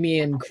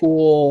bohemian,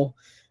 cool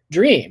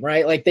dream,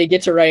 right? Like they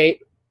get to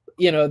write,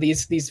 you know,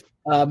 these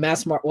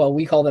well,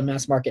 we call them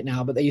mass market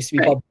now, but they used to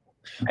be called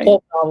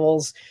pulp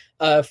novels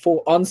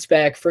for on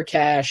spec for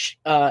cash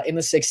in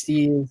the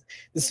 60s.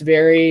 This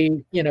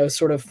very, you know,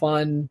 sort of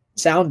fun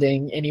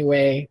sounding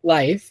anyway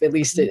life, at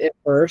least at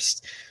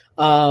first.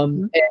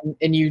 And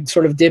you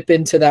sort of dip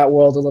into that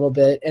world a little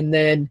bit, and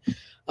then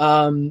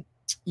I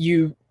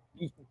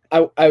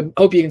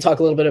hope you can talk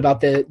a little bit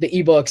about the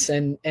ebooks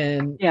and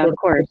yeah, of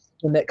course,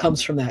 that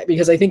comes from that,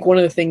 because I think one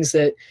of the things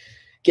that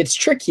gets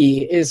tricky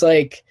is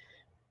like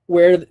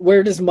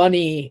where does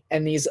money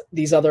and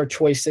these other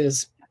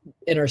choices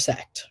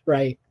intersect,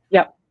 right?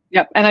 Yep.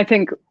 And I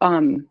think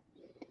I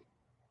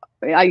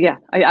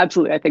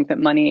absolutely, I think that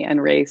money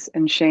and race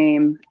and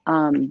shame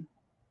and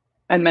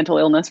mental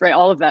illness, right,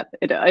 all of that,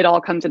 it all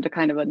comes into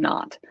kind of a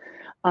knot.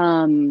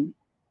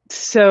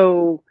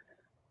 So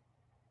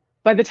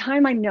by the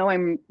time I know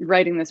I'm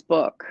writing this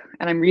book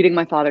and I'm reading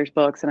my father's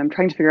books and I'm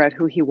trying to figure out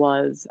who he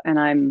was, and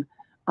I'm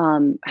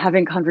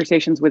having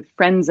conversations with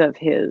friends of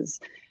his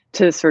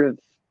to sort of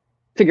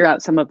figure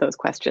out some of those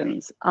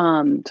questions,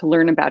 to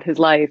learn about his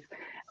life,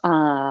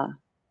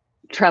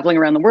 traveling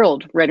around the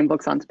world, writing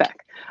books on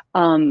spec.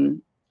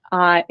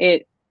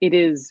 It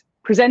is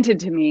presented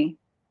to me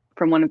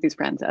from one of these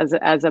friends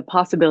as a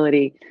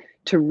possibility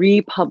to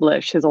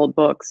republish his old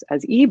books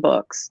as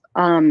ebooks.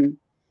 And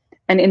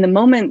in the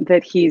moment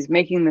that he's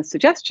making this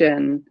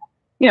suggestion,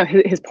 you know,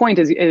 his point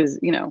is,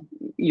 you know,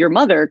 your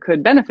mother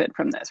could benefit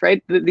from this,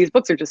 right? These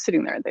books are just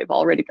sitting there. They've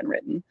already been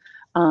written.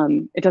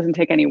 It doesn't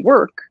take any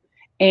work.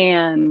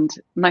 And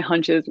my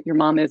hunch is your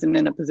mom isn't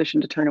in a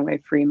position to turn away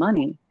free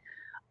money.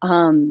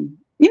 You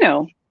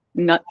know,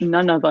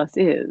 none of us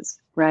is,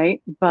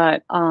 right?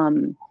 But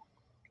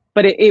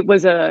it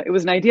was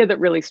an idea that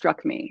really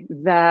struck me,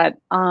 that,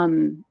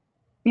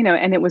 you know,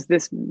 and it was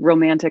this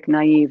romantic,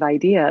 naive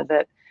idea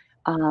that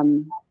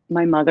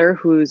my mother,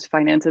 whose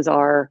finances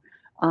are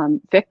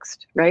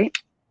fixed, right,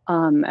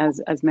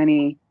 as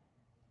many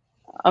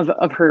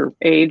of her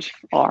age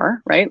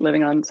are, right,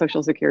 living on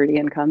Social Security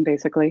income,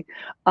 basically,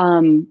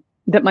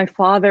 that my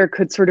father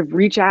could sort of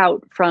reach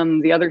out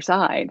from the other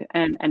side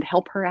and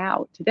help her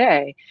out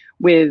today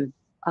with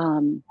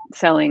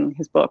selling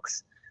his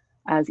books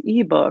as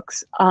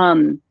ebooks.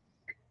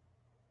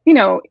 You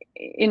know,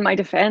 in my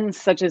defense,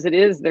 such as it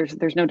is,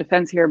 there's no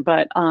defense here,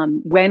 but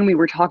when we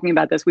were talking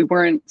about this, we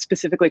weren't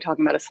specifically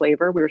talking about a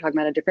slaver. We were talking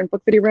about a different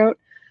book that he wrote,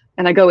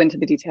 and I go into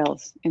the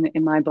details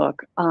in my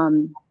book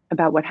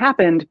about what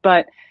happened.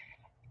 But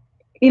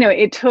you know,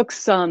 it took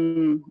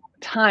some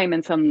time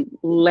and some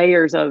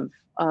layers of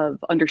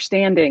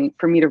understanding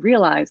for me to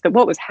realize that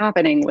what was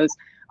happening was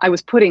I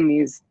was putting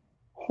these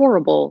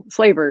horrible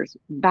slavers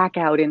back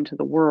out into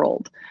the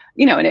world,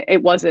 you know, and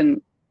it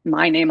wasn't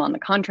my name on the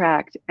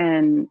contract.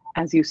 And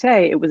as you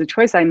say, it was a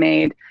choice I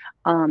made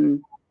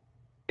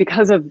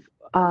because of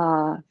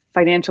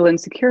financial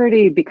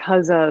insecurity,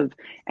 because of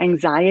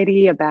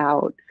anxiety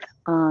about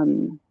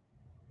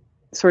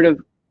sort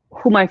of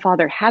who my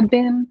father had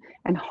been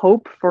and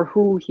hope for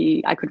who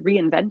I could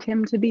reinvent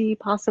him to be,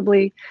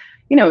 possibly.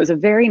 You know, it was a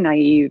very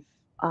naive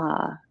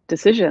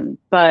decision,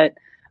 but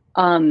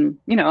you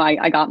know,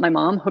 I got my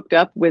mom hooked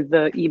up with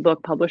the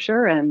ebook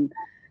publisher, and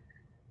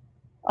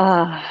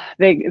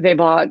they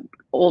bought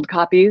old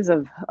copies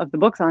of the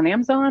books on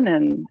Amazon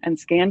and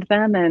scanned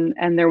them,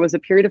 and there was a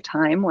period of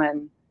time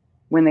when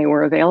when they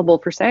were available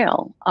for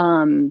sale.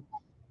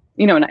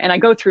 You know, and I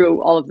go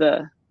through all of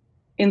the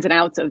ins and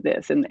outs of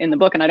this in the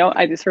book, and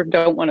I just sort of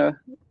don't want to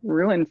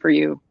ruin for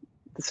you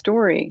the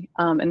story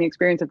and the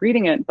experience of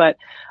reading it, but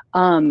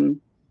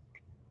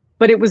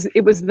it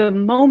was the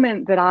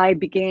moment that I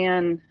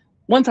began,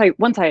 once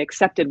I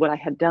accepted what I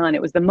had done,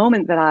 it was the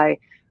moment that I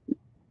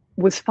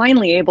was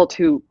finally able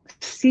to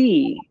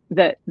see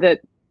that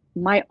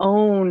my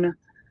own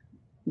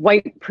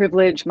white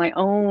privilege, my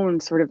own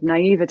sort of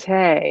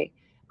naivete,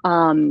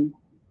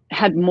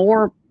 had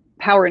more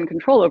power and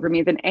control over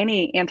me than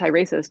any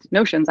anti-racist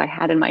notions I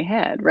had in my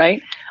head,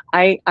 right?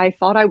 I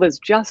thought I was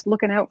just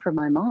looking out for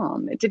my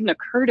mom. It didn't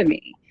occur to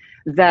me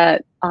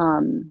that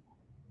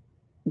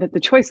that the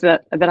choice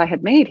that I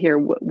had made here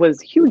was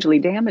hugely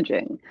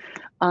damaging,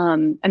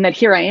 and that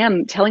here I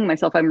am telling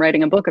myself I'm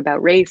writing a book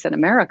about race in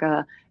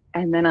America,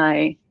 and then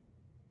I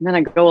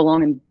go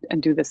along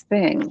and do this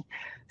thing.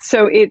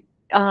 So it,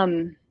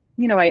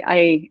 you know,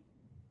 I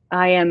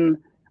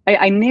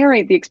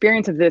narrate the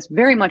experience of this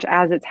very much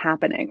as it's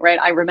happening, right?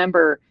 I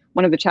remember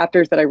one of the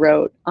chapters that I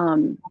wrote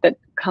that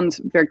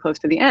comes very close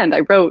to the end. I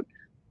wrote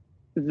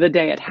the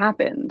day it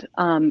happened.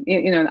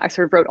 You know, I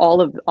sort of wrote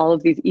all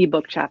of these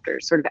ebook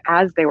chapters sort of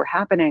as they were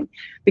happening,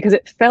 because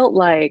it felt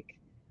like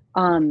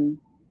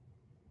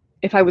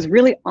if I was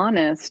really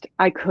honest,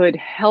 I could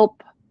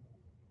help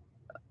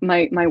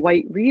my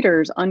white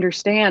readers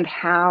understand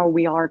how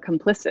we are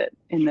complicit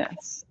in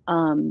this,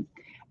 and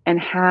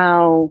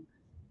how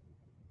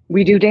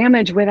we do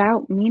damage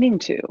without meaning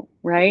to,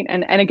 right?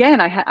 And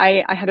again, I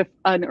had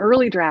an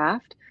early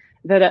draft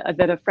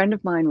that a friend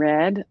of mine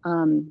read.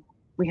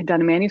 We had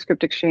done a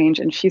manuscript exchange,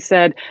 and she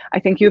said, I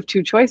think you have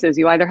two choices.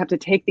 You either have to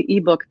take the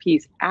ebook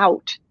piece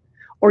out,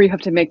 or you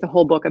have to make the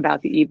whole book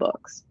about the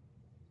ebooks.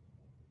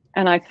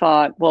 And I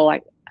thought, well,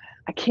 I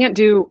can't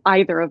do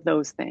either of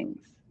those things,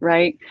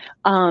 right?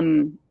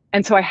 And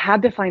so I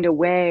had to find a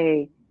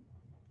way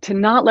to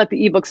not let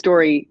the ebook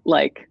story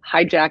like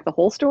hijack the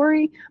whole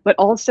story, but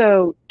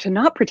also to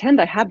not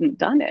pretend I hadn't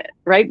done it,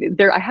 right?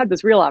 I had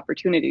this real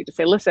opportunity to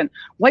say, listen,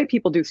 white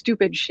people do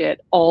stupid shit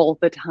all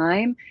the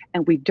time,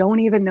 and we don't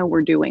even know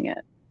we're doing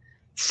it.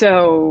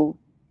 So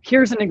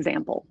here's an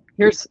example.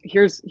 Here's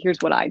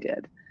what I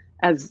did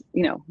as,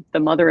 you know, the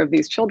mother of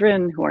these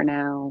children who are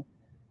now,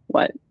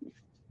 what,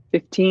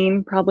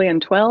 15 probably,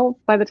 and 12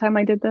 by the time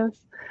I did this.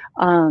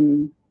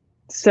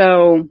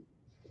 So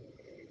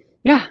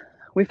yeah,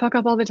 we fuck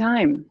up all the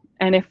time.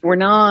 And if we're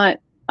not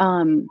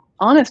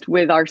honest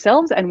with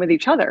ourselves and with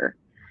each other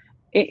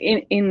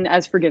in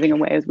as forgiving a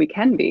way as we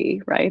can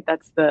be, right?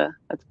 That's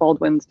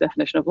Baldwin's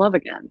definition of love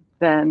again.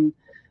 Then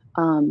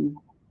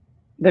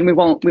we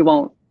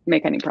won't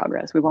make any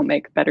progress. We won't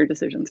make better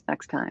decisions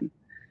next time.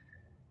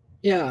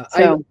 Yeah,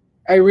 so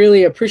I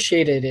really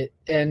appreciated it,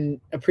 and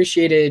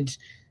appreciated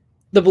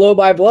the blow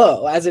by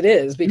blow as it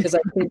is, because I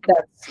think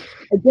that's,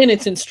 again,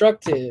 it's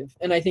instructive,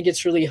 and I think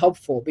it's really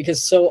helpful,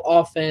 because so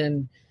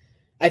often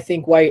I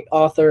think white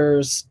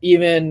authors,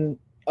 even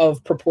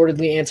of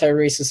purportedly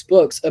anti-racist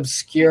books,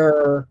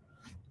 obscure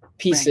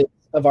pieces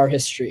of our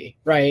history,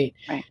 right?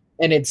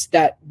 And it's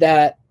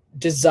that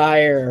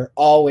desire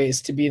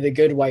always to be the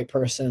good white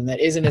person that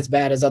isn't as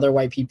bad as other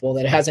white people,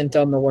 that hasn't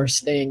done the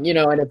worst thing, you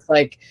know. And it's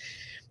like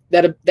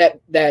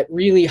that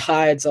really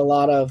hides a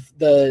lot of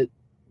the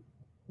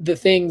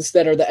things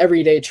that are the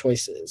everyday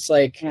choices,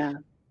 like,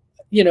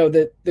 you know,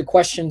 the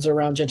questions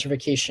around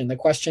gentrification, the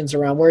questions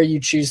around where you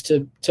choose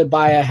to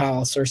buy a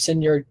house or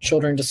send your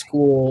children to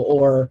school,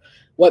 or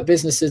what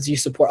businesses you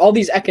support, all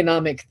these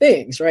economic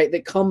things, right,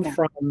 that come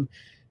from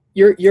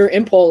your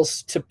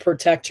impulse to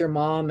protect your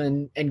mom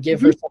and give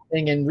her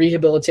something and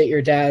rehabilitate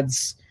your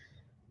dad's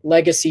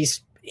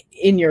legacies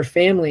in your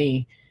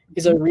family,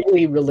 is a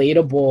really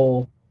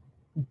relatable,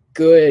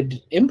 good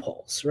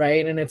impulse,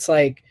 right? And it's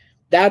like,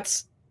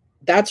 that's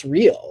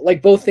real.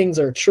 Like, both things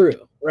are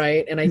true,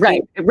 right? And I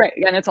think,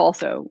 and it's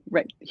also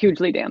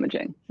hugely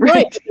damaging,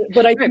 right?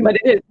 But but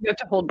it is, you have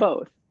to hold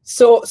both.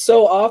 So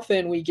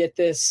often we get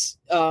this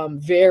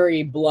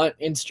very blunt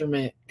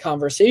instrument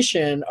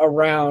conversation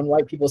around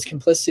white people's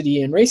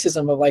complicity in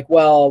racism, of like,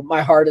 well,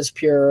 my heart is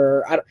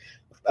pure.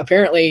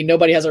 Apparently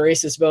nobody has a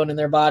racist bone in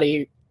their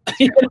body.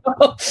 You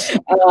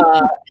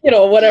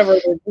know, whatever,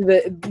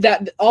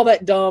 that all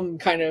that dumb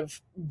kind of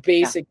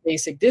basic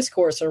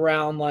discourse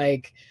around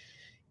like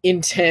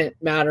intent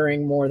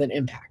mattering more than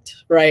impact,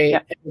 right?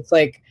 And it's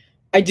like,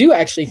 I do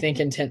actually think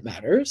intent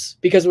matters,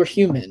 because we're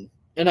human,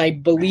 and I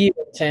believe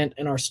intent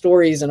in our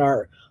stories and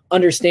our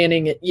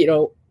understanding, you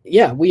know,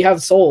 we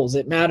have souls.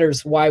 It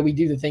matters why we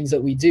do the things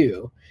that we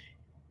do,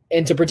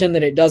 and to pretend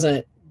that it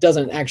doesn't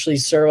actually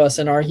serve us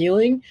in our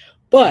healing.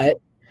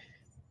 But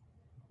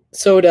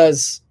so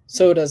does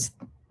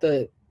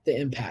the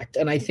impact.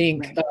 And I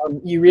think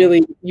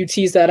you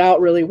tease that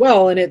out really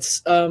well, and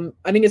it's I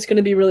think it's going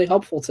to be really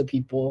helpful to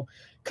people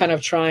kind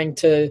of trying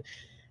to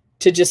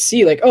just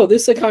see, like, oh,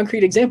 this is a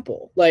concrete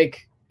example,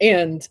 like,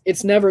 and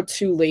it's never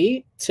too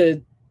late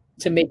to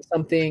make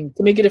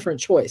a different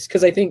choice.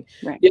 Because I think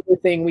the other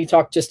thing we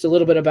talked just a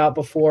little bit about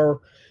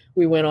before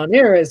we went on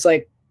air is,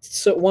 like,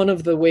 so one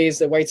of the ways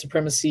that white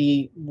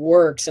supremacy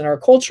works in our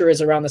culture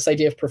is around this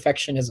idea of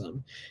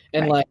perfectionism.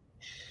 And like,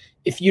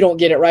 if you don't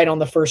get it right on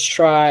the first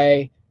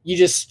try, you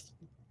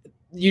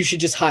should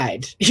just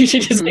hide. You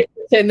should just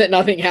pretend that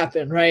nothing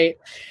happened, right?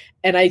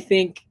 And I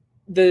think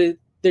there's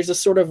a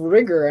sort of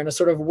rigor and a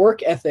sort of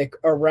work ethic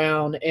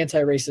around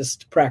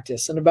anti-racist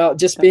practice, and about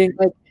just being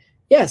like,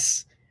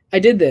 yes, I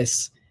did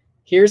this.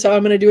 Here's how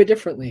I'm going to do it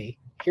differently.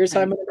 Here's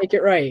how I'm going to make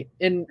it right.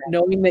 And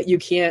knowing that you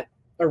can't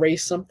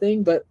erase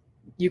something, but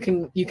you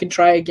can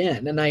try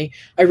again. And I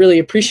really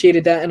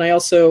appreciated that. And I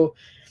also,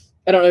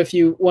 I don't know if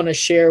you want to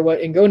share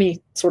what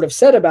Ngoni sort of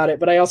said about it,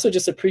 but I also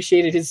just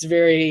appreciated his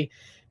very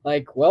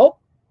like, well,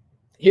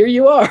 here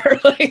you are,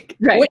 like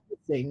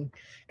witnessing.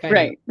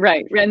 Right.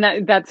 And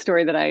that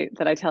story that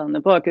I tell in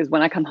the book is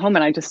when I come home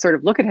and I just sort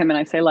of look at him and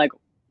I say, like,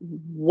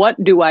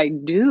 what do I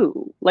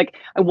do? Like,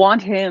 I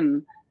want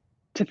him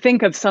to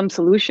think of some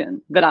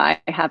solution that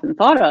I haven't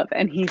thought of.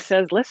 And he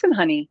says, listen,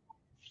 honey,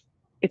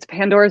 it's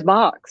Pandora's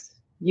box.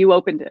 You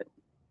opened it.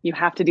 You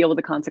have to deal with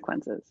the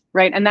consequences,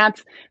 right? And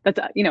that's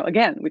you know,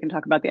 again, we can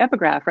talk about the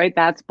epigraph, right?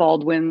 That's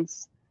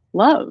Baldwin's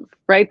love,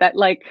 right? That,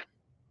 like,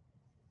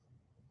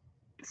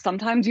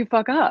 sometimes you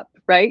fuck up,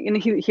 right? And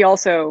he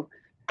also,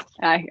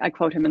 I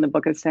quote him in the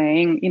book as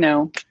saying, you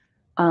know,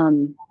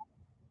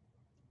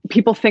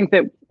 people think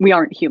that we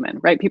aren't human,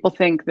 right? People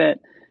think that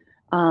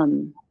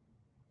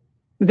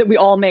that we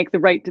all make the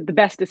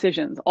best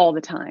decisions all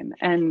the time,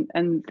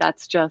 and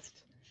that's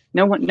just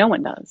no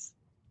one does.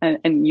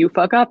 And you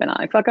fuck up, and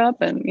I fuck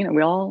up, and you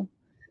know,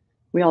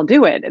 we all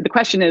do it. The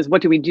question is,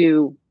 what do we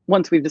do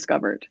once we've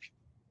discovered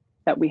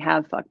that we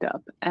have fucked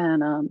up?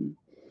 And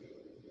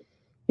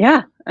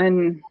yeah,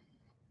 and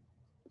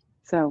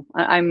so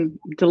I'm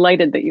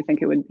delighted that you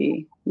think it would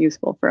be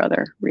useful for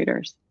other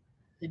readers.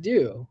 I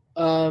do.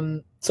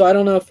 So I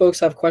don't know if folks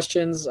have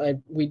questions.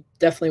 We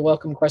definitely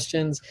welcome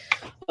questions.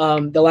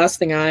 The last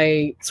thing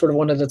I sort of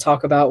wanted to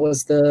talk about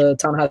was the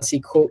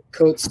Ta-Nehisi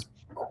Coates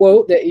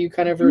quote that you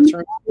kind of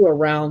returned to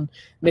around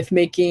myth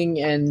making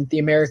and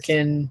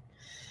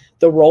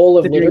the role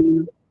of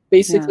literature,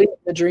 basically,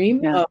 the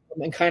dream,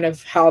 and kind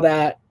of how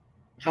that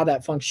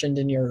functioned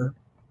in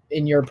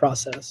your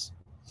process.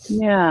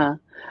 Yeah.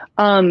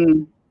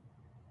 You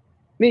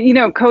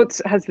know,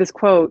 Coates has this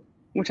quote,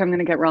 which I'm going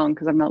to get wrong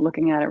because I'm not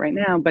looking at it right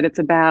now, but it's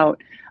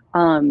about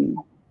the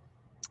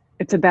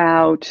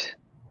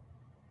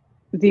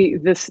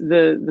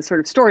sort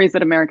of stories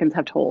that Americans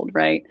have told,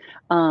 right?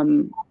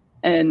 I'm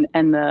not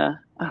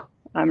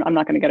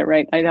going to get it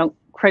right. I don't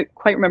quite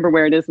remember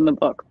where it is in the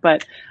book,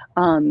 but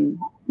you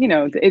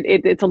know,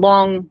 it's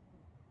along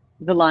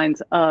the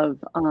lines of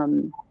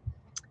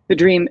the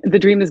dream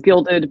is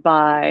gilded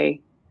by,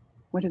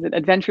 what is it?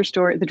 Adventure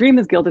story. The dream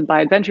is gilded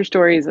by adventure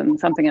stories and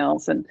something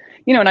else. And,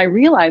 you know, and I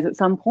realized at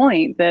some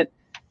point that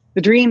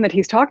the dream that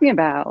he's talking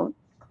about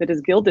that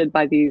is gilded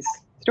by these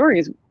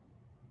stories,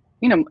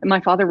 you know, my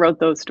father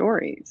wrote those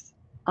stories.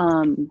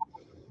 You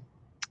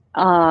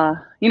know,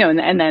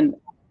 and then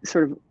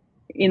sort of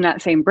in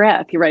that same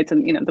breath, he writes,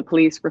 and, you know, the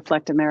police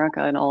reflect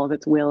America and all of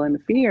its will and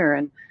fear.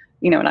 And,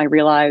 you know, and I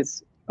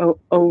realized, oh,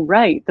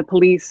 right. The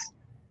police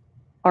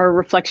are a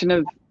reflection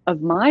of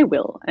my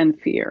will and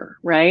fear,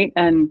 right?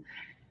 And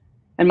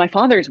my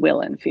father's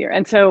will and fear.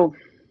 And so,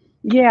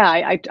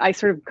 yeah, I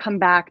sort of come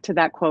back to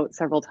that quote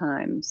several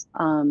times.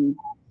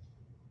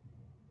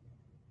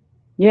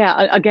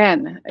 Yeah,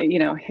 again, you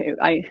know,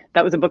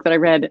 that was a book that I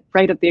read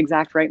right at the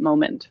exact right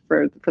moment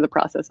for the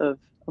process of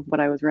what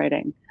I was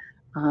writing.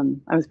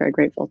 I was very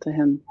grateful to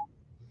him.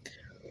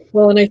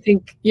 Well, and I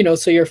think, you know,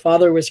 so your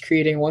father was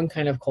creating one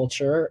kind of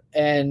culture,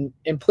 and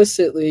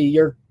implicitly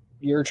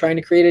you're trying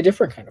to create a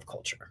different kind of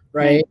culture,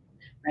 right?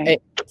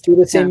 Right. Through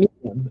the same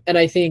medium. And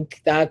I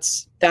think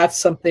that's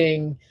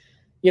something,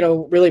 you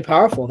know, really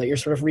powerful, that you're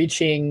sort of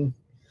reaching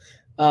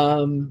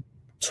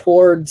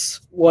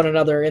towards one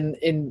another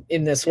in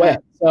this way.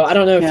 So I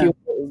don't know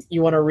if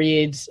you want to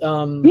read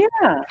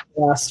the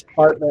last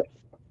part of it.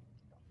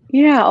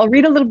 Yeah, I'll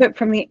read a little bit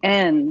from the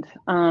end.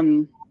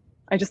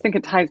 I just think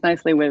it ties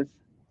nicely with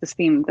this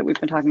theme that we've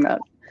been talking about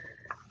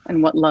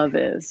and what love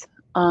is.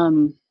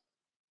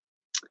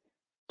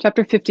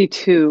 Chapter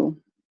 52.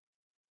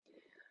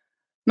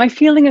 My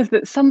feeling is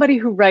that somebody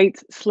who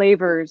writes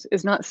slavers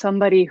is not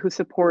somebody who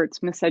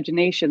supports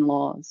miscegenation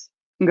laws,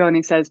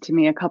 Ngoni says to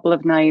me a couple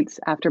of nights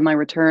after my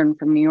return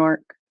from New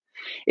York.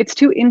 It's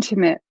too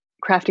intimate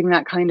crafting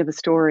that kind of a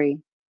story.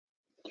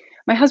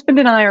 My husband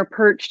and I are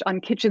perched on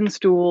kitchen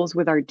stools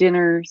with our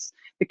dinners.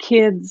 The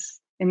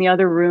kids in the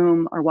other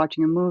room are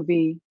watching a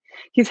movie.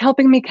 He's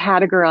helping me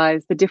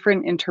categorize the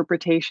different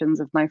interpretations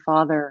of my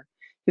father,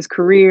 his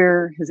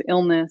career, his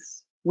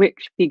illness,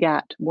 which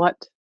begat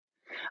what.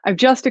 I've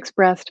just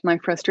expressed my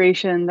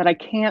frustration that I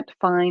can't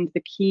find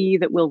the key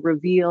that will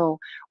reveal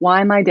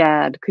why my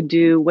dad could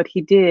do what he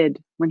did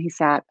when he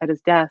sat at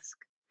his desk.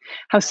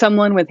 How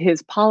someone with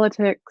his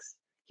politics,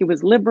 he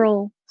was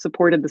liberal,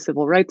 supported the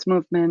civil rights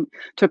movement,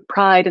 took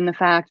pride in the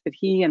fact that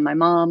he and my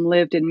mom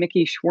lived in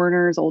Mickey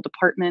Schwerner's old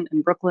apartment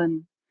in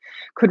Brooklyn,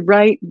 could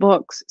write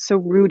books so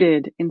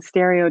rooted in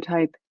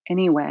stereotype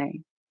anyway.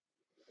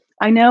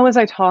 I know as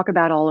I talk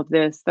about all of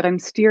this that I'm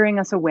steering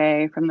us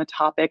away from the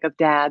topic of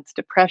Dad's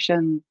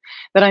depression,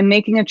 that I'm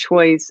making a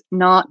choice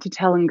not to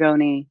tell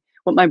Ngoni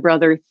what my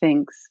brother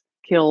thinks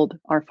killed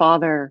our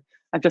father.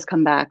 I've just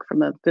come back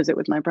from a visit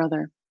with my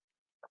brother.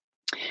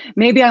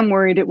 Maybe I'm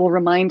worried it will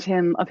remind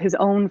him of his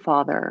own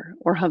father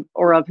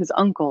or of his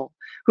uncle,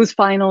 who's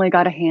finally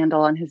got a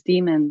handle on his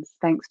demons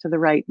thanks to the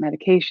right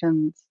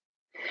medications.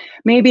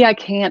 Maybe I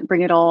can't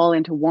bring it all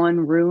into one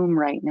room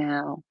right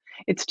now.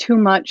 It's too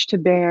much to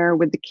bear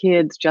with the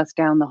kids just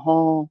down the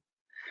hall.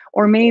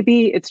 Or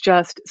maybe it's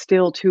just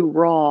still too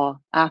raw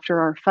after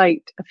our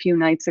fight a few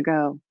nights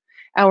ago,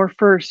 our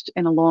first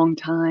in a long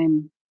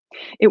time.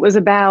 It was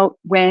about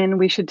when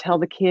we should tell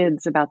the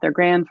kids about their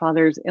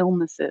grandfather's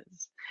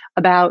illnesses,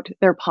 about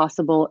their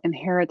possible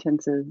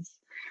inheritances,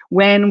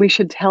 when we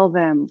should tell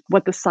them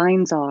what the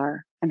signs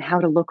are and how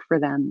to look for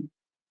them.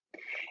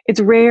 It's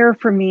rare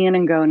for me and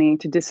Ngoni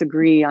to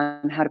disagree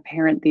on how to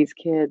parent these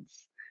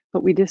kids,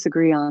 but we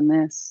disagree on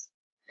this.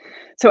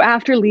 So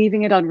after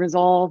leaving it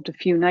unresolved a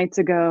few nights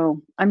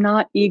ago, I'm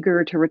not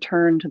eager to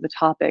return to the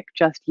topic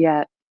just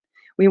yet.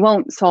 We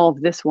won't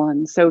solve this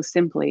one so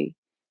simply.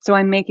 So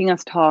I'm making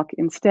us talk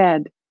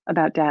instead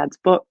about Dad's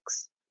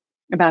books,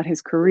 about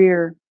his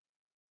career.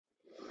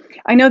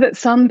 I know that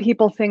some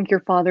people think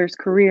your father's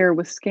career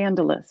was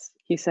scandalous,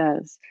 he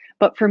says,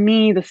 but for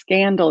me, the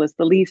scandal is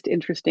the least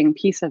interesting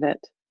piece of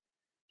it.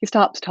 He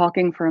stops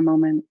talking for a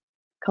moment,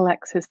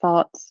 collects his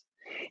thoughts.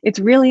 It's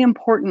really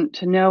important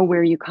to know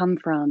where you come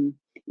from,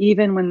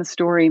 even when the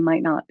story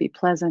might not be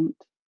pleasant.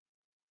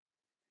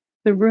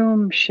 The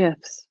room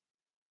shifts.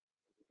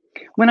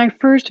 When I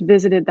first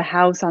visited the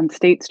house on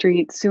State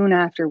Street soon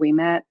after we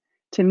met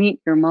to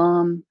meet your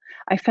mom,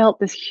 I felt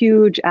this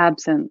huge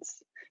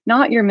absence,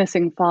 not your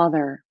missing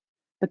father,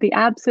 but the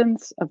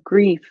absence of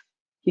grief,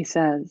 he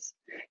says.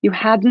 You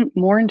hadn't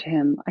mourned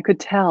him, I could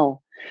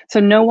tell, so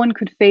no one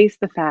could face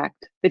the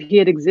fact that he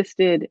had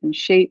existed and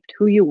shaped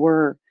who you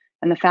were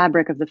and the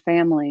fabric of the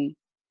family.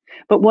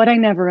 But what I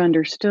never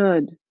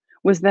understood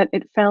was that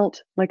it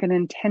felt like an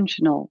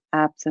intentional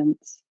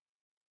absence.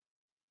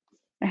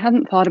 I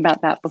hadn't thought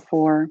about that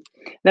before,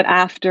 that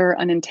after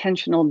an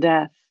intentional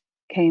death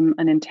came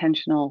an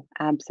intentional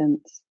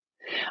absence.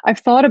 I've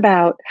thought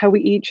about how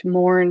we each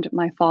mourned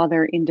my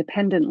father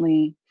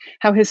independently,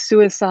 how his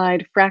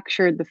suicide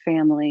fractured the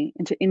family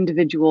into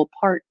individual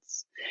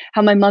parts,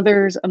 how my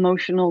mother's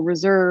emotional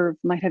reserve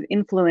might have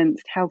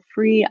influenced how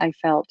free I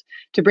felt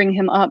to bring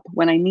him up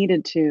when I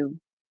needed to.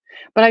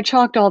 But I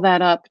chalked all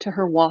that up to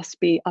her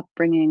waspy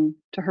upbringing,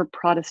 to her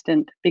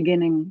Protestant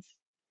beginnings.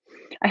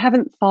 I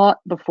haven't thought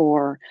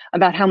before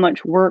about how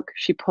much work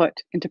she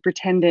put into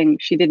pretending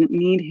she didn't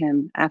need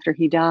him after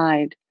he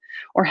died,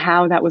 or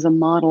how that was a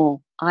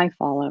model I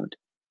followed.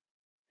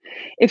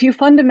 If you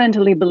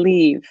fundamentally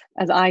believe,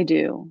 as I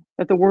do,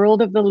 that the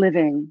world of the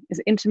living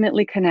is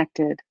intimately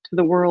connected to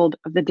the world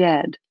of the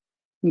dead,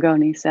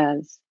 Ngoni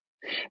says,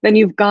 then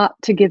you've got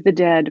to give the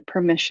dead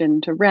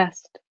permission to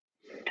rest.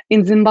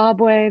 In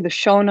Zimbabwe, the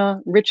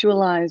Shona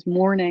ritualize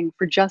mourning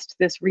for just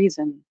this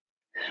reason.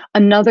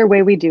 Another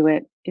way we do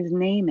it is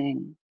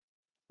naming.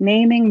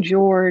 Naming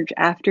George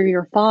after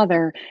your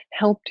father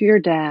helped your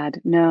dad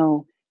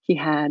know he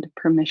had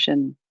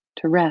permission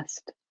to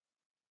rest.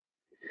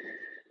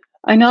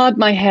 I nod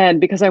my head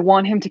because I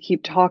want him to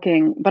keep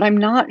talking, but I'm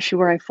not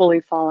sure I fully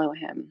follow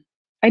him.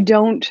 I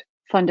don't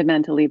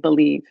fundamentally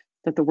believe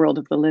that the world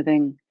of the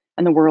living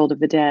and the world of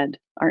the dead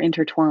are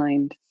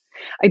intertwined.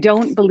 I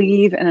don't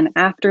believe in an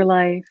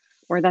afterlife,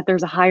 or that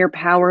there's a higher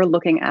power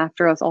looking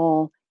after us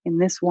all in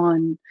this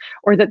one,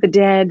 or that the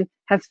dead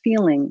have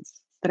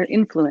feelings that are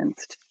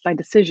influenced by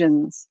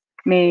decisions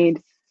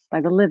made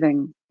by the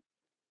living.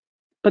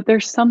 But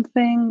there's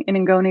something in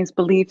Ngoni's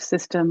belief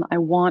system I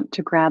want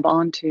to grab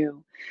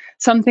onto,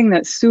 something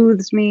that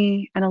soothes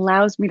me and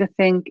allows me to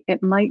think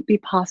it might be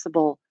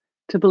possible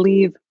to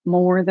believe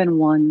more than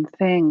one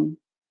thing.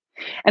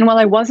 And while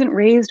I wasn't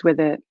raised with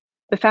it,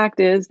 the fact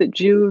is that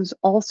Jews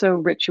also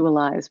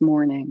ritualize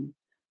mourning,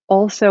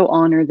 also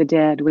honor the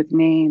dead with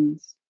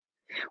names.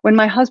 When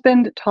my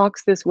husband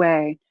talks this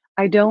way,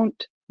 I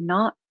don't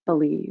not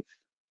believe.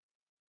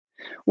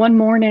 One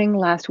morning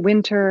last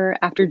winter,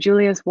 after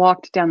Julius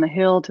walked down the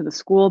hill to the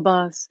school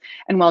bus,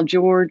 and while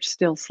George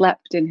still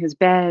slept in his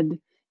bed,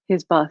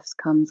 his bus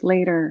comes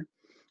later,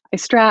 I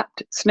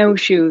strapped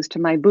snowshoes to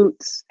my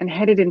boots and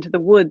headed into the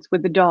woods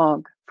with the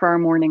dog for our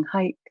morning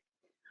hike.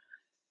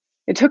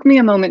 It took me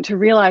a moment to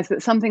realize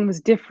that something was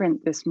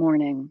different this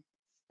morning,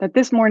 that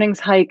this morning's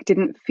hike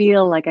didn't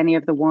feel like any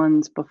of the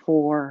ones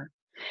before.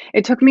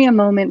 It took me a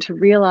moment to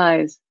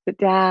realize that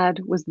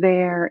Dad was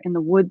there in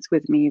the woods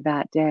with me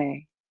that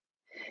day.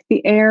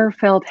 The air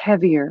felt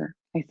heavier,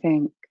 I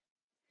think.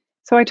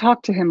 So I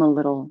talked to him a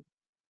little,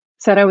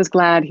 said I was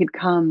glad he'd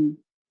come,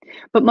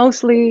 but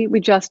mostly we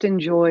just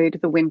enjoyed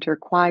the winter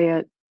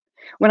quiet.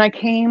 When I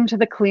came to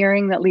the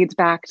clearing that leads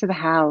back to the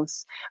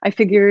house, I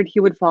figured he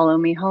would follow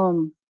me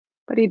home,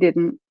 but he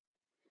didn't.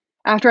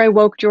 After I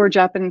woke George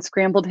up and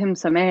scrambled him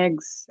some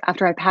eggs,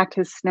 after I packed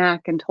his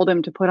snack and told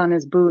him to put on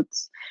his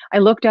boots, I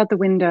looked out the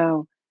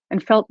window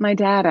and felt my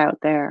dad out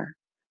there,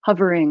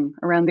 hovering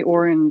around the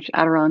orange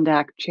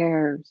Adirondack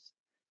chairs,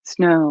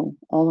 snow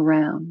all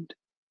around.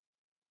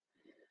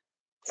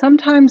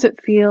 Sometimes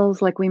it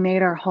feels like we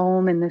made our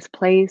home in this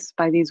place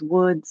by these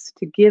woods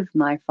to give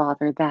my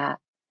father that,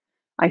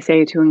 I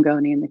say to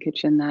Ngoni in the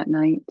kitchen that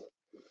night,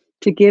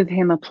 to give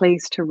him a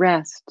place to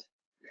rest.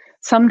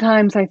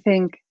 Sometimes I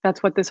think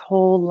that's what this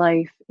whole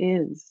life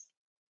is.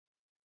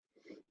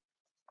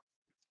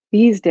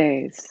 These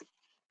days,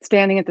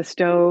 standing at the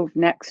stove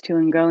next to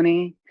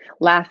Ngoni,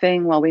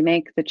 laughing while we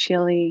make the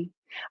chili,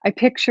 I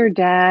picture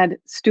Dad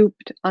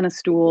stooped on a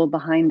stool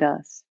behind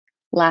us,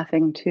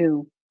 laughing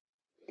too.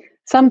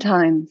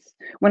 Sometimes,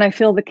 when I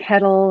fill the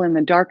kettle in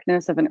the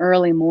darkness of an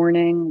early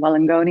morning while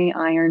Ngoni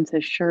irons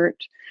his shirt,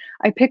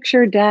 I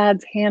picture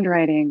Dad's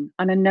handwriting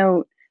on a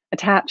note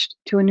attached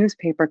to a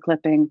newspaper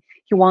clipping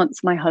he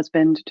wants my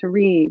husband to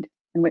read,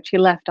 and which he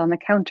left on the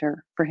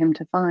counter for him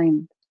to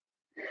find.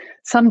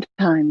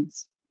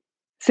 Sometimes,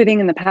 sitting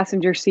in the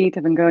passenger seat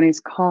of Ngoni's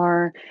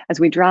car as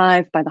we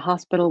drive by the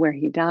hospital where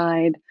he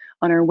died,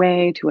 on our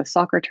way to a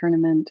soccer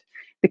tournament,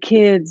 the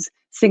kids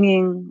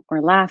singing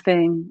or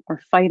laughing or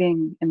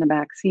fighting in the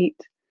back seat,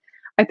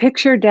 I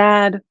picture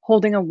Dad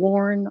holding a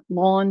worn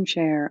lawn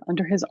chair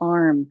under his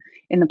arm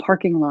in the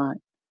parking lot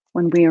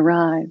when we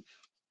arrive.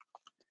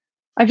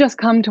 I've just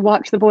come to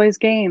watch the boys'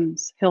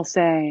 games, he'll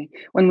say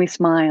when we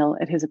smile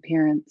at his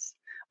appearance.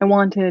 I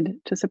wanted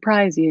to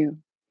surprise you.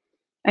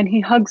 And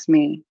he hugs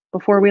me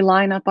before we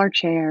line up our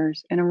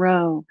chairs in a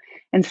row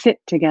and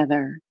sit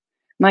together,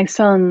 my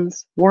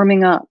sons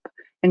warming up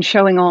and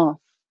showing off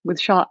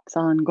with shots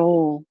on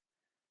goal,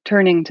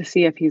 turning to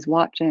see if he's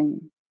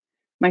watching,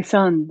 my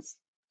sons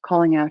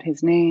calling out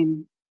his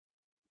name.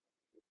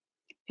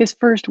 His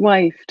first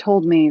wife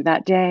told me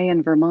that day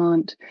in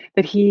Vermont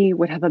that he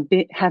would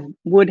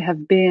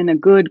have been a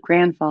good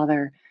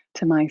grandfather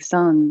to my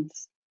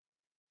sons.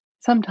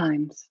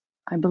 Sometimes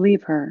I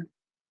believe her.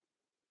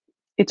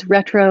 It's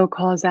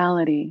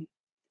retro-causality,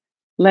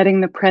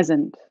 letting the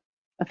present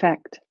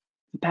affect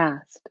the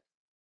past.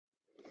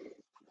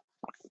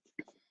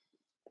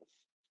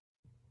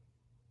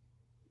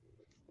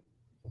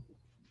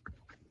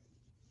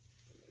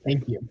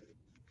 Thank you.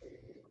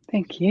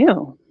 Thank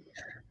you.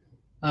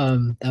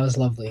 That was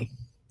lovely.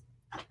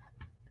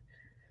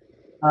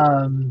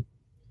 Well,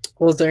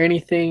 is there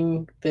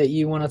anything that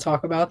you want to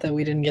talk about that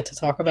we didn't get to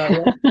talk about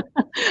yet?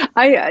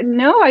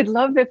 I'd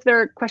love if there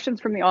are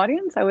questions from the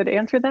audience, I would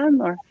answer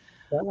them, or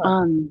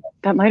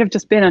that might have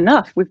just been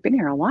enough. We've been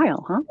here a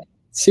while, huh?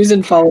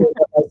 Susan followed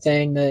up by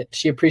saying that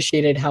she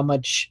appreciated how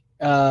much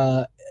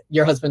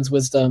your husband's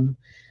wisdom,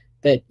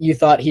 that you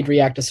thought he'd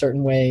react a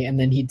certain way and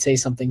then he'd say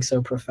something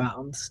so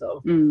profound.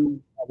 So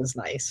that was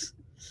nice.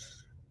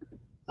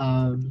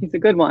 He's a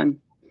good one.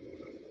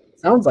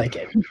 Sounds like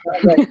it. Sounds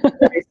like a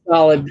very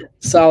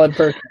solid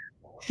person.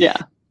 Yeah.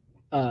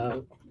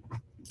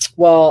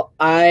 Well,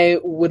 I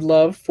would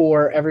love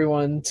for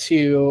everyone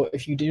to,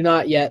 if you do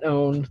not yet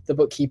own The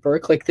Bookkeeper,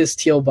 click this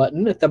teal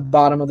button at the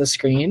bottom of the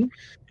screen.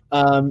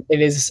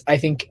 It is, I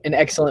think, an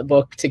excellent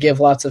book to give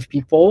lots of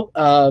people.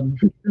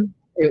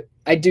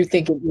 I do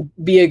think it would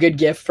be a good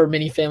gift for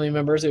many family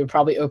members. It would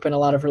probably open a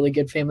lot of really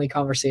good family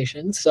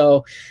conversations.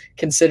 So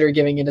consider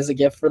giving it as a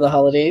gift for the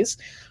holidays.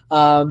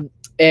 Where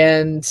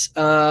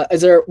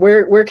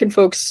can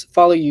folks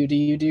follow you? Do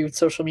you do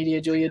social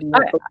media, Julia?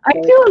 I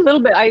do a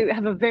little bit. I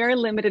have a very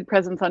limited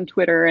presence on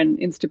Twitter and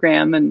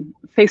Instagram, and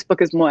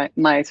Facebook is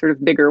my sort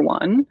of bigger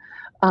one.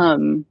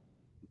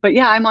 But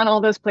yeah, I'm on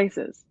all those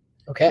places.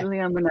 Okay.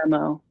 Julia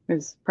Munemo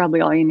is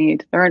probably all you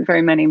need. There aren't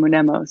very many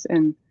Munemos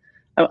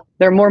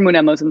there are more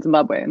Munemos in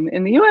Zimbabwe.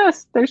 In the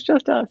US, there's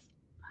just us.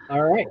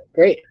 All right,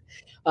 great.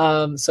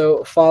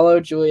 So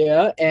follow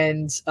Julia.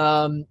 And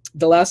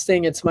the last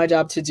thing it's my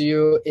job to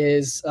do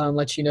is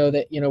let you know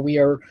that, we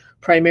are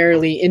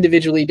primarily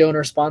individually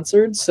donor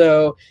sponsored.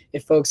 So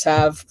if folks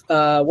have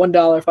 $1,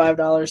 $5,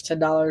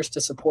 $10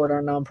 to support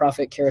our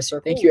nonprofit Charis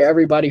Circle. Thank you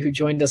everybody who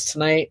joined us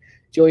tonight.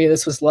 Julia,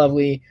 this was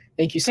lovely.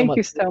 Thank you so much. Thank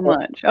you so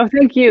much. Oh,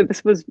 thank you.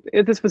 This was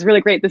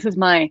really great. This is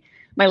my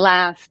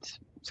last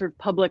sort of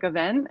public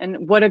event,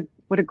 and what a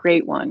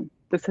great one.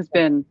 This has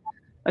been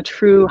a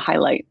true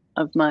highlight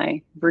of my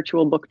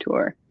virtual book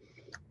tour.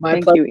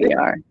 Thank you,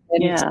 ER.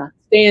 And yeah.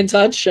 Stay in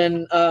touch,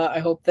 and I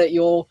hope that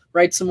you'll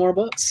write some more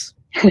books.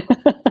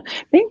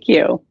 Thank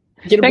you.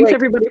 Thanks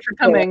everybody for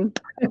coming.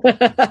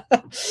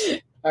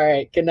 All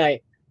right. Good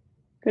night.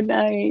 Good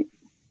night.